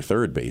attacking your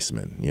third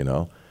baseman, you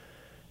know?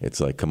 It's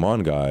like, come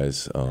on,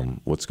 guys,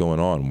 what's going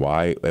on?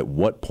 Why, at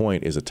what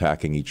point is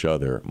attacking each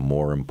other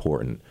more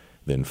important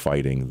than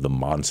fighting the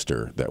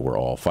monster that we're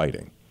all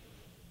fighting?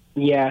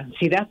 Yeah,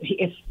 see,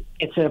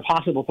 it's an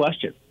impossible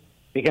question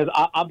because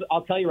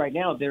I'll tell you right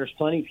now, there's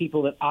plenty of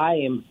people that I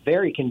am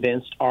very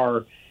convinced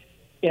are,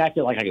 and I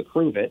feel like I could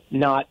prove it,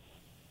 not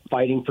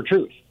fighting for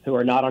truth, who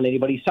are not on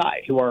anybody's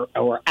side, who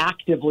are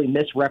actively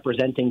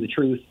misrepresenting the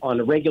truth on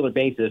a regular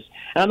basis.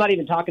 And I'm not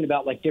even talking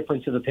about like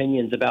difference of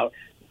opinions about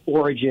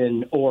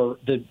origin or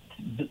the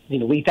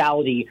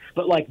lethality,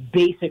 but like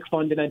basic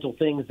fundamental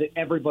things that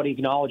everybody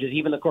acknowledges,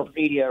 even the corporate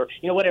media or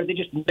whatever. They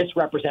just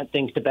misrepresent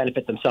things to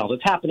benefit themselves.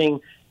 It's happening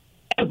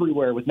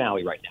everywhere with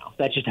Maui right now.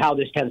 That's just how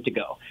this tends to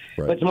go.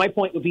 Right. But my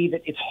point would be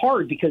that it's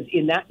hard because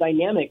in that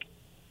dynamic,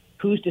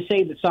 who's to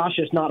say that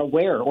Sasha's not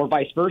aware or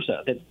vice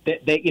versa? That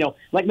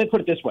let me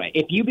put it this way.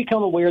 If you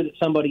become aware that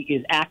somebody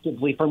is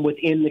actively from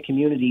within the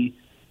community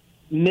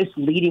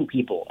misleading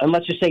people, and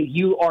let's just say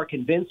you are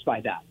convinced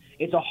by that,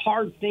 it's a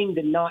hard thing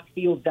to not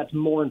feel that's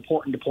more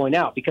important to point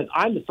out, because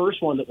I'm the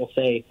first one that will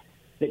say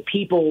that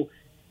people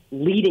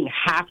leading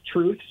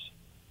half-truths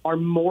are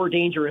more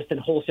dangerous than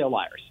wholesale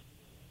liars.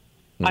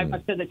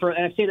 I've said that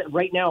and I say that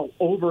right now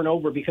over and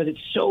over because it's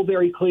so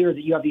very clear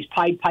that you have these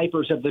Pied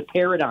Pipers of the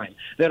paradigm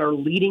that are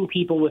leading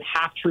people with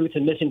half-truths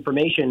and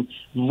misinformation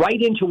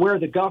right into where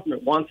the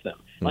government wants them.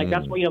 Like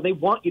that's why they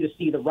want you to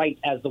see the right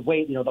as the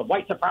way the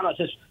white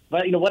supremacists,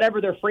 whatever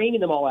they're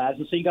framing them all as,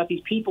 and so you got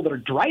these people that are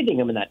driving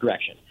them in that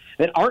direction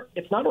that aren't.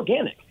 It's not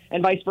organic,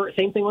 and vice versa.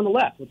 Same thing on the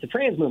left with the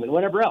trans movement,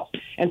 whatever else.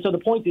 And so the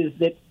point is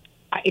that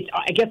I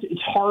guess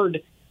it's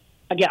hard.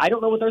 Again, I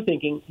don't know what they're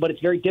thinking, but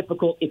it's very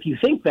difficult if you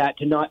think that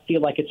to not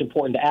feel like it's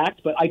important to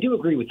act. But I do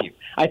agree with you.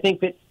 I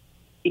think that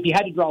if you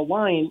had to draw a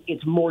line,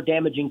 it's more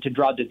damaging to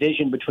draw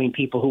division between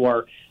people who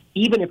are,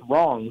 even if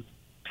wrong,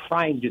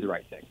 trying to do the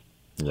right thing.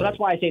 So that's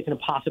why I say it's an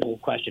impossible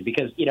question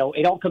because,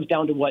 it all comes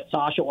down to what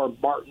Sasha or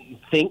Martin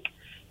think.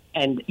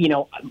 And,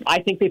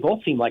 I think they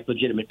both seem like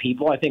legitimate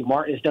people. I think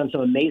Martin has done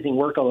some amazing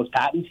work on those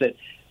patents that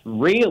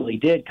really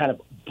did kind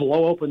of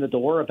blow open the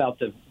door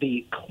about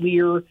the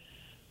clear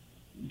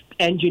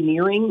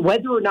engineering,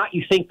 whether or not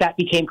you think that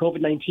became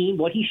COVID-19,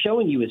 what he's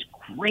showing you is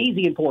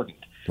crazy important.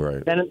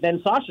 Right.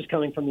 Then Sasha's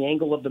coming from the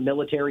angle of the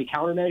military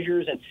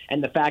countermeasures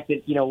and the fact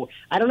that,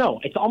 I don't know,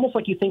 it's almost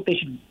like you think they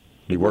should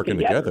be working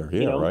together.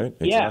 Yeah, right?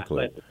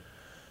 Exactly. Yeah, but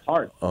it's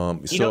hard.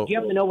 Do you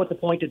happen to know what the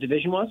point of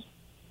division was?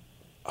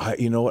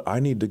 You know what? I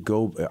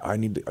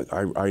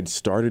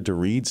started to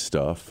read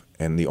stuff,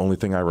 and the only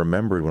thing I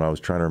remembered when I was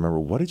trying to remember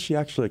what did she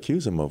actually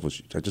accuse him of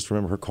was I just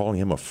remember her calling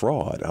him a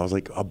fraud. I was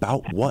like,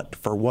 about what?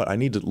 For what? I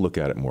need to look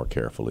at it more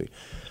carefully.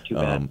 Too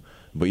bad.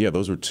 But yeah,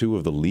 those were two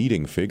of the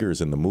leading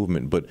figures in the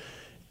movement. But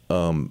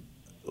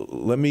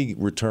let me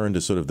return to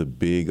sort of the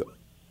big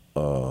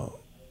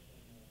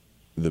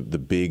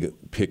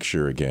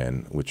picture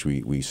again, which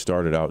we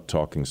started out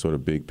talking sort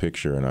of big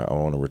picture, and I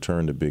want to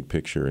return to big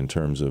picture in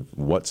terms of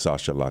what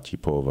Sasha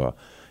Latypova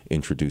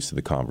introduced to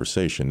the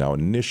conversation. Now,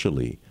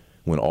 initially,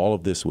 when all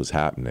of this was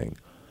happening,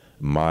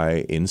 my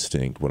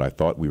instinct, what I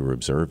thought we were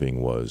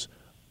observing was,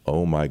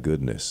 oh my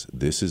goodness,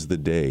 this is the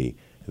day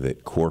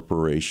that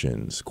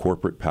corporations,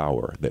 corporate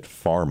power, that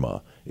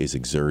pharma is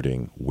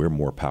exerting, we're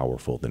more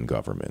powerful than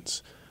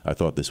governments. I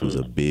thought this was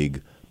a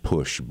big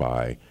push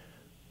by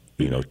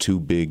too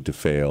big to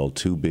fail,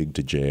 too big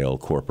to jail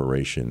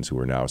corporations who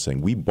are now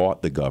saying, we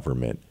bought the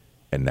government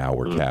and now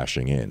we're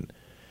cashing in.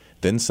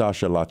 Then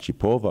Sasha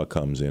Latypova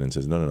comes in and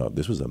says, no,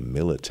 this was a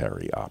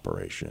military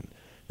operation.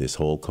 This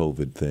whole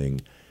COVID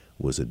thing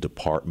was a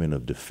Department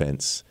of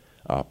Defense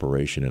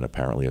operation and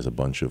apparently has a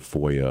bunch of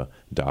FOIA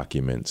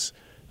documents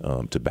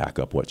to back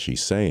up what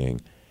she's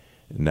saying.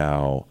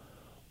 Now,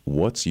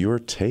 what's your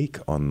take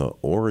on the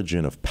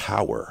origin of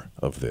power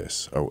of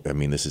this? I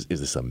mean, is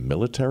this a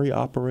military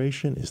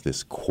operation? Is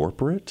this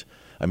corporate?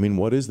 I mean,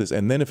 what is this?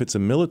 And then if it's a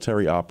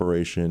military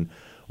operation,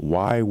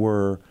 why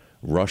were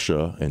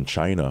Russia and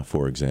China,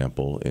 for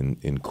example,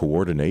 in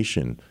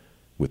coordination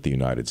with the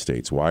United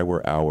States? Why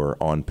were our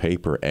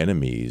on-paper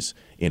enemies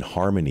in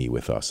harmony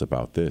with us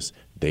about this?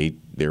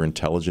 Their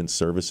intelligence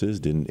services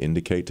didn't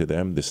indicate to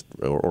them this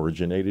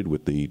originated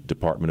with the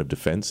Department of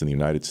Defense in the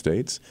United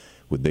States.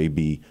 Would they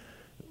be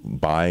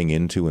buying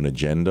into an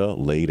agenda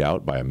laid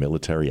out by a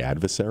military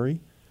adversary?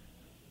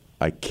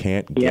 I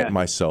can't get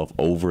myself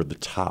over the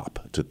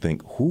top to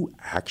think who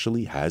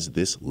actually has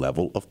this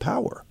level of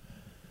power.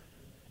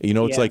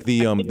 It's like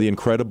the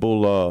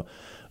incredible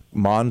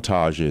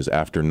montages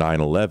after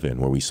 9/11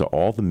 where we saw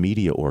all the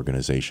media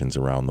organizations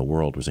around the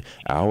world were saying,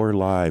 our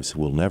lives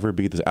will never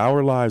be this.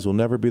 Our lives will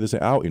never be the same.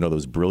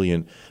 Those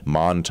brilliant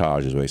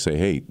montages where they say,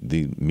 hey,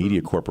 the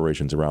media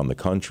corporations around the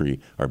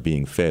country are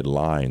being fed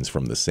lines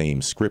from the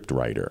same script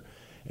writer.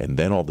 And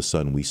then all of a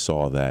sudden we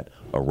saw that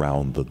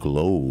around the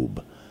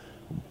globe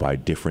by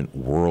different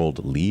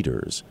world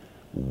leaders.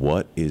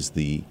 What is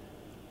the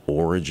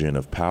origin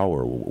of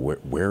power?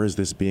 Where is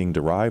this being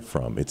derived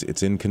from?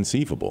 It's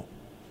inconceivable.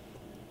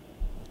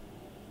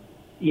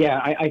 Yeah,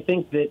 I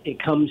think that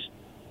it comes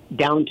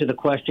down to the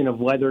question of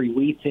whether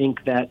we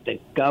think that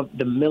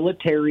the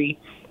military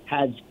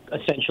has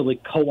essentially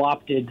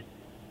co-opted,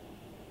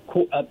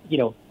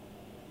 the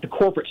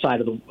corporate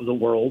side of the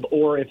world,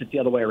 or if it's the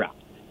other way around,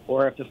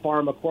 or if the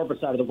pharma corporate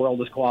side of the world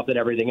has co-opted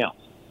everything else.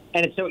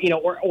 And it's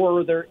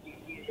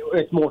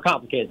it's more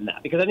complicated than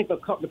that, because I think the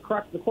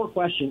core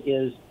question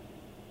is,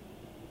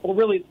 well,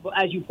 really,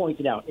 as you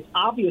pointed out, it's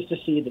obvious to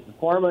see that the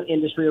pharma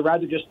industry, or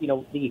rather just,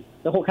 the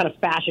whole kind of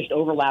fascist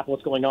overlap of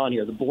what's going on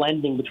here, the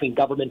blending between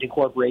government and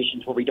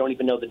corporations where we don't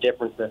even know the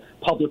difference, the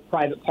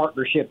public-private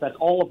partnership, that's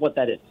all of what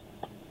that is.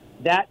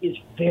 That is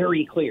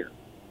very clear.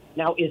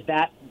 Now, is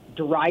that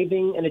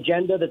deriving an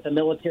agenda that the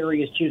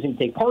military is choosing to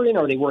take part in?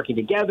 Are they working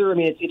together? I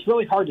mean, it's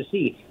really hard to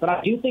see. But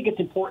I do think it's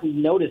important to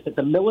notice that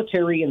the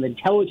military and the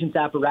intelligence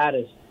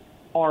apparatus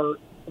are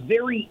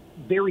very,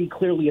 very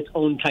clearly its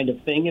own kind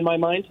of thing in my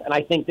mind. And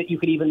I think that you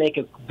could even make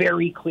a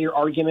very clear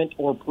argument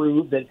or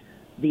prove that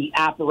the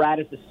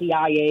apparatus, the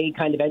CIA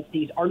kind of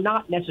entities, are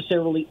not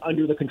necessarily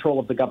under the control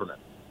of the government,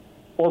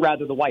 or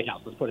rather the White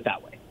House, let's put it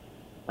that way.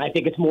 I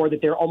think it's more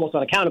that they're almost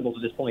unaccountable to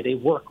this point. They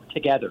work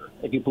together,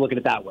 if you look at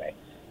it that way.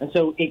 And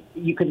so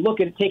you could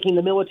look at it, taking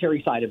the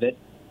military side of it.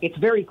 It's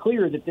very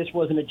clear that this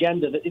was an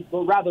agenda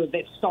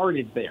that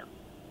started there.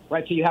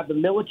 Right, so you have the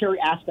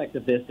military aspect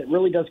of this that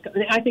really does,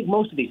 and I think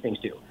most of these things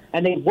do,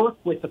 and they work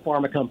with the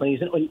pharma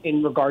companies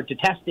in regard to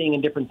testing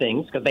and different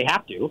things because they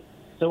have to.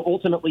 So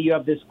ultimately, you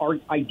have this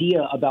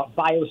idea about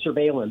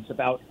biosurveillance,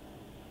 about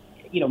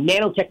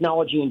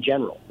nanotechnology in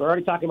general. We're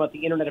already talking about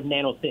the Internet of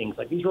Nano Things.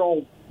 Like, these are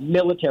all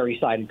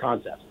military-sided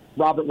concepts.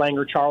 Robert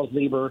Langer, Charles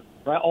Lieber,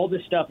 right? All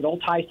this stuff, it all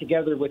ties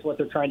together with what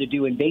they're trying to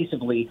do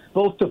invasively,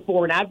 both to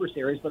foreign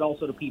adversaries, but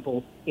also to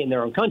people in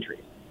their own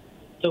countries.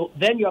 So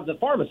then you have the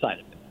pharma side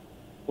of it,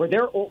 where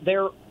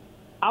they're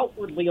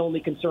outwardly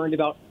only concerned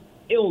about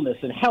illness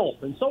and health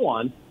and so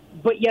on,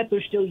 but yet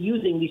they're still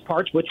using these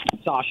parts, which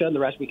Sasha and the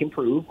rest we can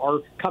prove are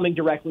coming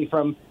directly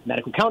from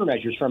medical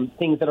countermeasures, from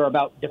things that are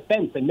about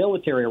defense and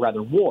military, or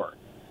rather war.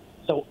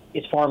 So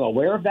is pharma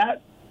aware of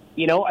that?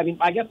 I mean,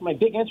 I guess my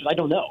big answer is I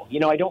don't know.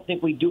 I don't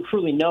think we do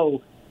truly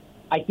know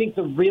I think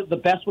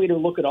the best way to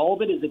look at all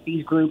of it is that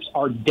these groups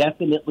are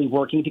definitely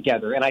working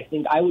together, and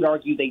I would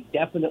argue they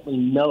definitely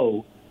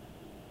know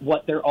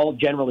what they're all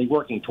generally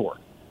working toward.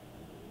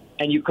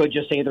 And you could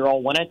just say they're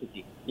all one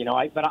entity,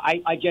 but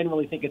I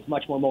generally think it's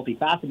much more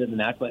multifaceted than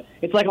that. But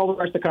it's like all the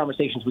rest of the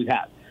conversations we've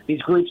had.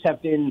 These groups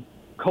have been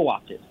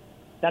co-opted.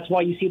 That's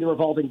why you see the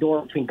revolving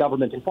door between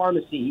government and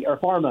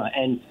pharma,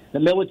 and the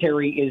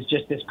military is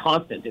just this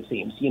constant, it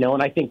seems,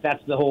 and I think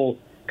that's the whole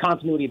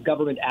continuity of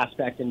government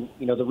aspect and,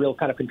 the real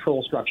kind of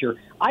control structure.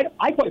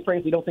 I quite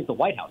frankly don't think the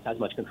White House has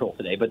much control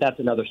today, but that's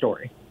another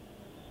story.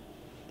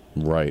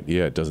 Right.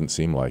 Yeah, it doesn't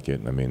seem like it.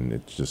 I mean,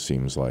 it just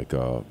seems like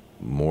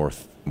more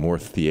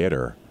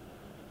theater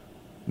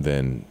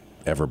than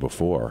ever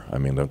before. I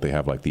mean, don't they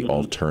have like the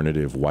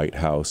alternative White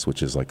House,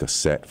 which is like a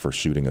set for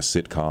shooting a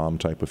sitcom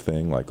type of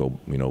thing? Like,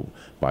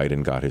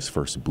 Biden got his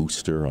first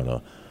booster on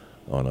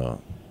a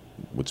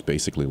what's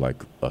basically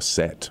like a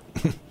set.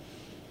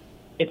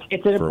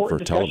 It's an important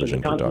for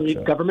television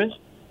production. Government,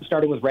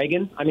 starting with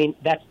Reagan. I mean,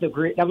 that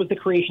was the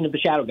creation of the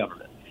shadow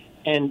government,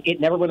 and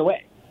it never went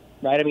away,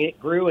 right? I mean, it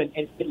grew, and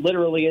it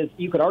literally is.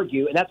 You could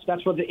argue, and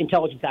that's where the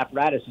intelligence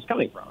apparatus is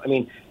coming from. I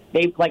mean,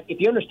 if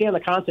you understand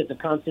the concept of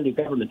continuity of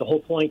government, the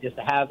whole point is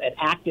to have an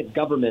active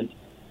government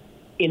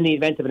in the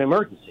event of an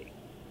emergency,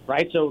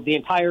 right? So the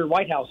entire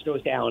White House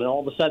goes down, and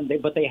all of a sudden,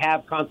 they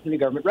have continuity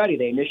government ready.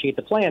 They initiate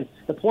the plan.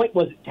 The point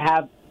was to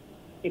have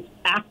it's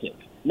active.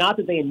 Not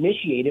that they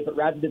initiate it, but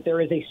rather that there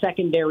is a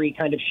secondary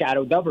kind of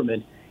shadow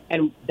government.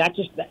 And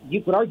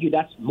you could argue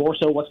that's more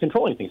so what's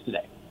controlling things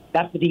today.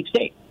 That's the deep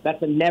state. That's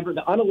the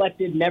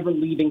unelected, never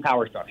leaving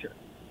power structure.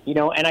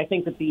 And I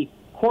think that the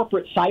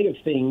corporate side of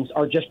things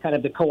are just kind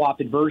of the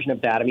co-opted version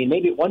of that. I mean,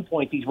 maybe at one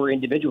point these were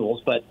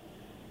individuals, but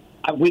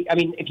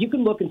if you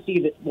can look and see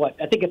that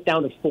I think it's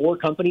down to 4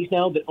 companies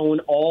now that own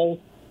all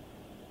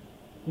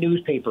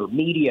newspaper,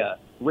 media,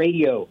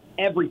 radio,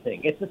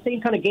 everything. It's the same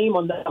kind of game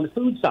on the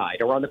food side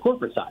or on the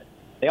corporate side.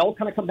 They all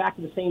kind of come back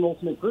to the same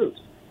ultimate groups.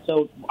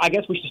 So I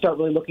guess we should start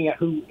really looking at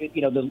who,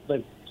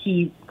 the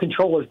key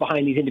controllers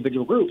behind these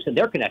individual groups and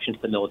their connection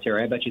to the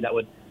military. I bet you that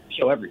would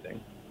show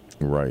everything.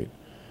 Right.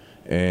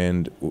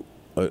 And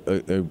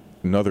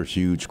another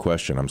huge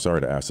question. I'm sorry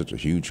to ask such a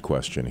huge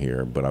question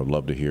here, but I'd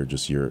love to hear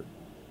just your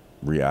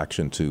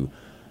reaction to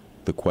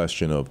the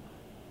question of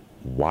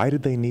why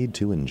did they need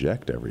to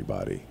inject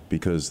everybody?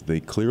 Because they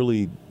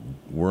clearly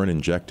weren't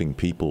injecting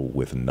people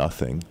with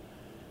nothing.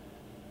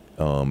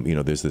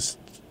 There's this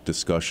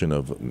discussion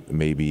of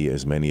maybe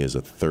as many as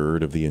a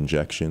third of the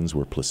injections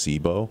were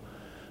placebo.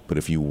 But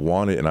if you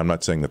want it, and I'm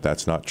not saying that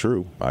that's not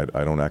true, I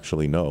don't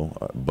actually know,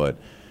 but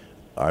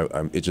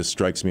it just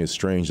strikes me as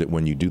strange that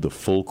when you do the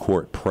full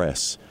court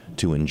press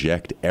to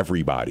inject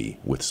everybody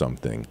with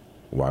something,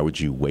 why would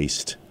you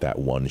waste that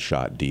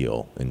one-shot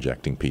deal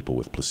injecting people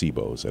with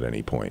placebos at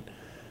any point?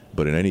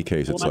 But in any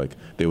case, it's like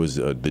there was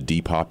the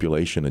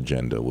depopulation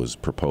agenda was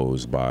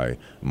proposed by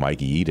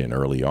Mike Eden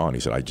early on. He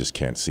said, I just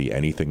can't see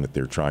anything that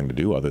they're trying to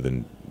do other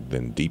than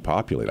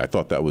depopulate. I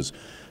thought that was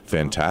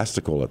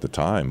fantastical at the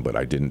time, but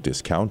I didn't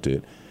discount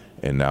it.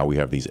 And now we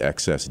have these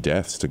excess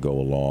deaths to go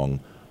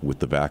along with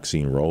the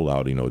vaccine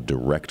rollout,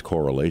 direct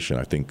correlation.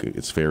 I think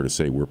it's fair to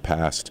say we're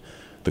past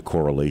the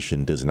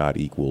correlation does not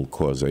equal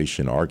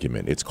causation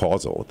argument. It's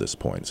causal at this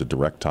point. It's a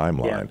direct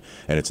timeline,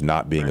 and it's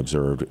not being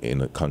observed in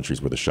the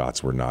countries where the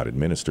shots were not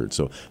administered.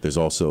 So there's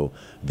also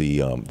the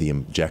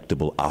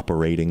injectable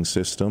operating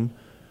system.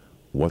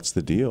 What's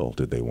the deal?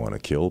 Did they want to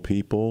kill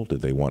people?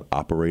 Did they want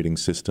operating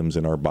systems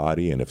in our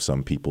body? And if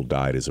some people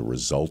died as a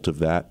result of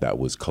that, that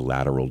was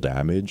collateral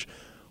damage.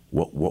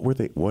 What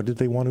did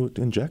they want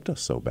to inject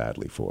us so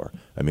badly for?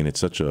 I mean, it's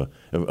such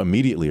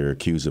immediately are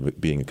accused of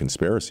being a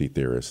conspiracy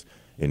theorist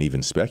and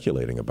even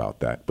speculating about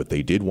that. But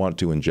they did want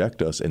to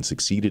inject us and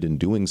succeeded in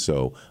doing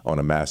so on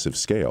a massive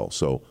scale.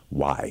 So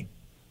why?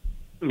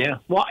 Yeah.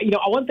 Well,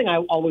 one thing I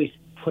always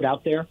put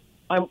out there,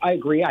 I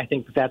agree. I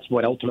think that's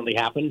what ultimately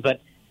happened.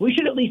 But we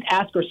should at least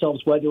ask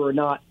ourselves whether or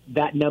not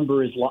that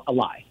number is a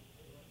lie.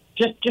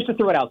 Just to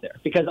throw it out there,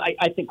 because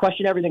I think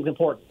question everything's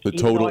important. The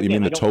total, you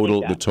mean the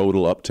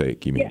total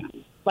uptake, you mean?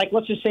 Yeah. Like,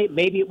 let's just say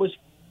maybe it was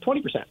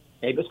 20%,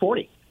 maybe it was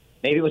 40%.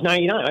 Maybe it was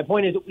 99. My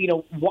point is,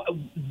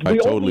 I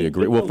totally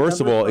agree. Well,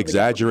 first of all,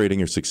 exaggerating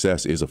your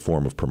success is a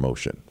form of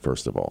promotion,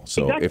 first of all.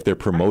 So if they're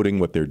promoting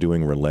what they're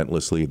doing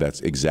relentlessly,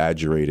 that's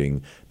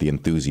exaggerating the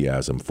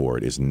enthusiasm for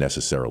it is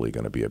necessarily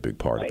going to be a big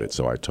part of it.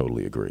 So I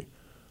totally agree.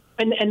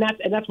 And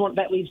that's what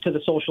that leads to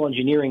the social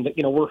engineering that,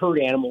 we're herd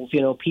animals.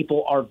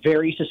 People are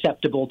very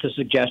susceptible to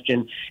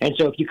suggestion. And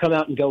so if you come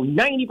out and go,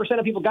 90%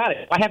 of people got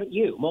it, why haven't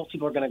you? Most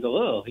people are going to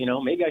go,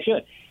 maybe I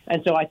should.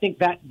 And so I think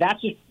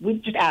we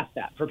just ask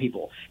that for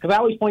people. Because I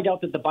always point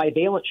out that the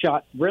bivalent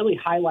shot really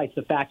highlights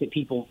the fact that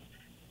people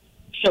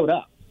showed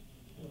up.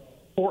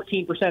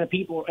 14% of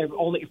people,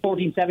 only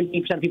 14,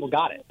 17% of people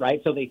got it, right?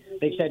 So they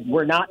said,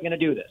 we're not going to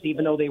do this.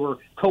 Even though they were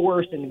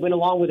coerced and went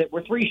along with it,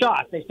 we're 3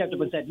 shots. They stepped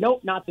up and said,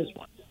 nope, not this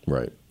one.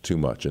 Right. Too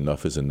much.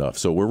 Enough is enough.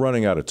 So we're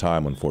running out of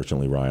time,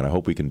 unfortunately, Ryan. I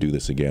hope we can do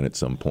this again at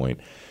some point.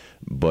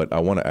 But I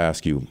want to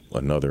ask you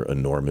another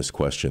enormous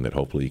question that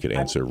hopefully you could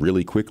answer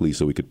really quickly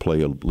so we could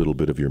play a little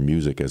bit of your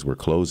music as we're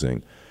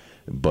closing.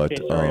 But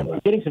okay, sorry, I'm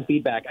getting some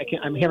feedback.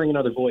 I'm hearing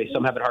another voice, so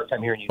I'm having a hard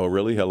time hearing you. Oh,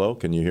 really? Hello?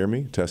 Can you hear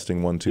me?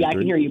 Testing 1, 2, 3. Yeah, I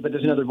can hear you, but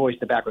there's another voice in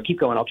the background.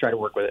 Keep going. I'll try to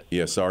work with it.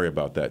 Yeah, sorry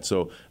about that.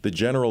 So the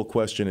general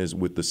question is,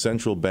 with the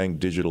central bank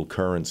digital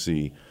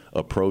currency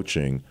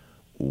approaching,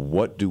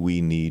 what do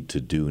we need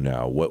to do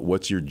now?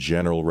 What's your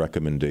general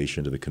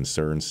recommendation to the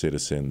concerned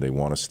citizen? They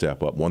want to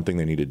step up. One thing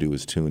they need to do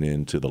is tune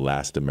in to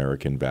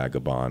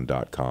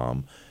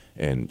thelastamericanvagabond.com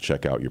and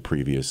check out your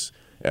previous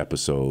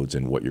episodes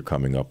and what you're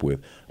coming up with.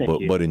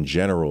 But in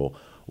general,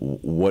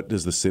 what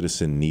does the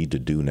citizen need to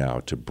do now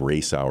to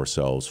brace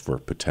ourselves for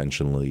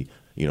potentially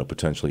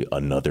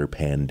another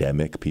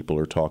pandemic people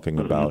are talking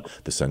about,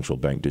 the central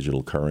bank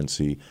digital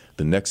currency,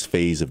 the next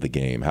phase of the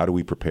game? How do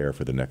we prepare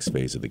for the next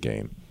phase of the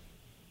game?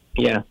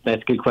 Yeah,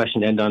 that's a good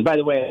question to end on. By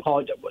the way, I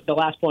apologize. The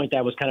last point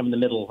that was kind of in the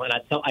middle, and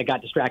I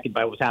got distracted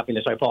by what was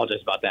happening, so I apologize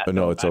about that.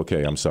 No, it's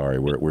okay. I'm sorry.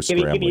 We're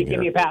scrambling here.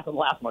 Give me a pass on the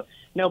last one.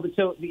 No, but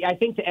I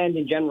think to end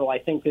in general, I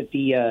think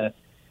that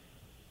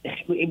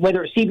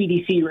whether it's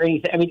CBDC or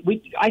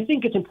anything, I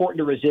think it's important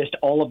to resist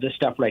all of this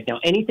stuff right now.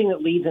 Anything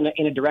that leads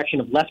in a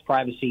direction of less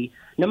privacy,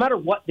 no matter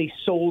what the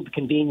sold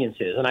convenience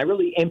is, and I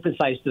really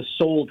emphasize the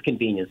sold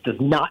convenience,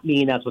 does not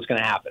mean that's what's going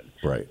to happen.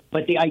 Right.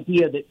 But the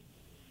idea that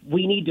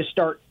we need to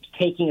start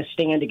taking a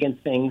stand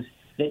against things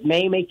that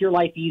may make your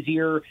life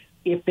easier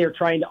if they're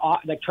trying to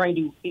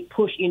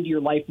push into your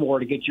life more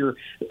to get your,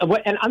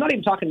 and I'm not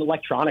even talking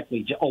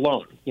electronically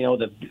alone.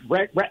 The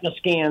retina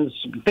scans,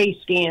 face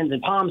scans,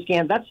 and palm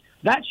scans. That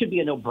should be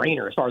a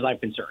no-brainer as far as I'm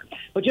concerned.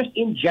 But just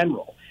in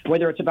general,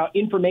 whether it's about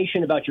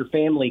information about your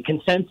family,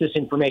 consensus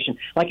information,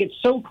 it's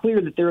so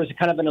clear that there is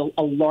kind of an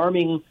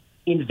alarming,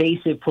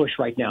 invasive push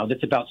right now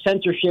that's about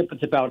censorship.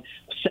 It's about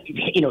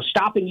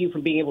stopping you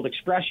from being able to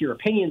express your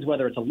opinions,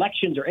 whether it's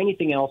elections or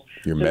anything else.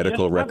 Your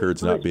medical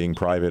records not being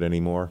private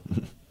anymore.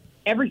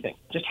 Everything.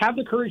 Just have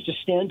the courage to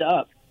stand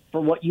up for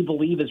what you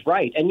believe is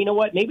right. And you know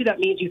what? Maybe that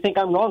means you think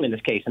I'm wrong in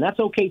this case, and that's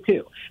okay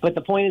too. But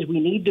the point is, we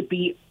need to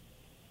be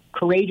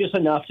courageous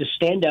enough to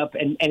stand up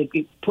and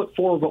put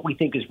forward what we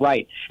think is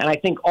right. And I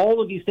think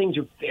all of these things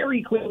are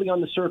very clearly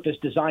on the surface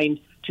designed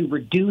to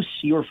reduce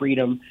your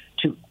freedom,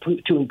 to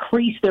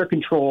increase their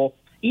control.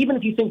 Even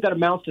if you think that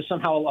amounts to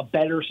somehow a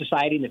better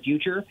society in the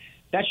future,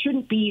 that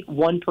shouldn't be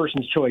one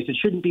person's choice. It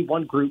shouldn't be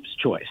one group's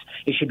choice.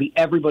 It should be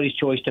everybody's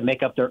choice to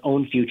make up their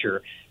own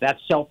future. That's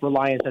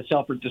self-reliance, that's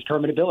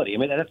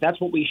self-determinability.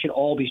 That's what we should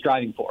all be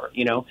striving for,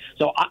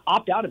 So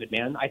opt out of it,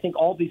 man. I think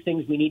all these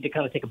things we need to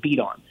kind of take a beat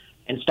on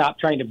and stop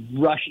trying to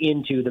rush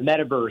into the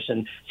metaverse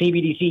and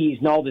CBDCs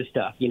and all this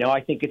stuff. I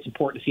think it's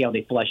important to see how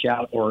they flesh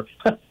out or,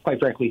 quite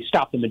frankly,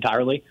 stop them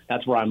entirely.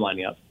 That's where I'm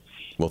lining up.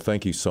 Well,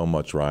 thank you so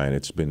much, Ryan.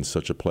 It's been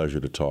such a pleasure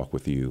to talk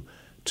with you.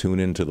 Tune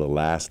into The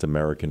Last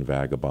American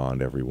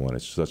Vagabond, everyone.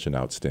 It's such an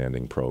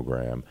outstanding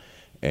program.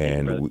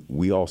 And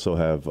we also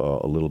have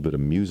a little bit of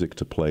music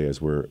to play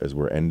as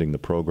we're ending the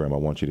program. I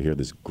want you to hear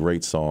this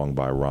great song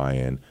by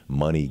Ryan,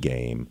 Money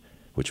Game,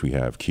 which we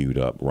have queued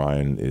up.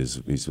 Ryan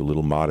he's a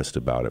little modest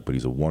about it, but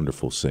he's a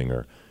wonderful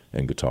singer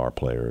and guitar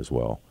player as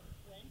well.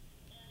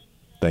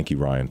 Thank you,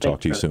 Ryan. Talk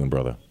to you soon,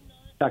 brother.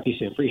 Talk to you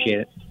soon.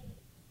 Appreciate it.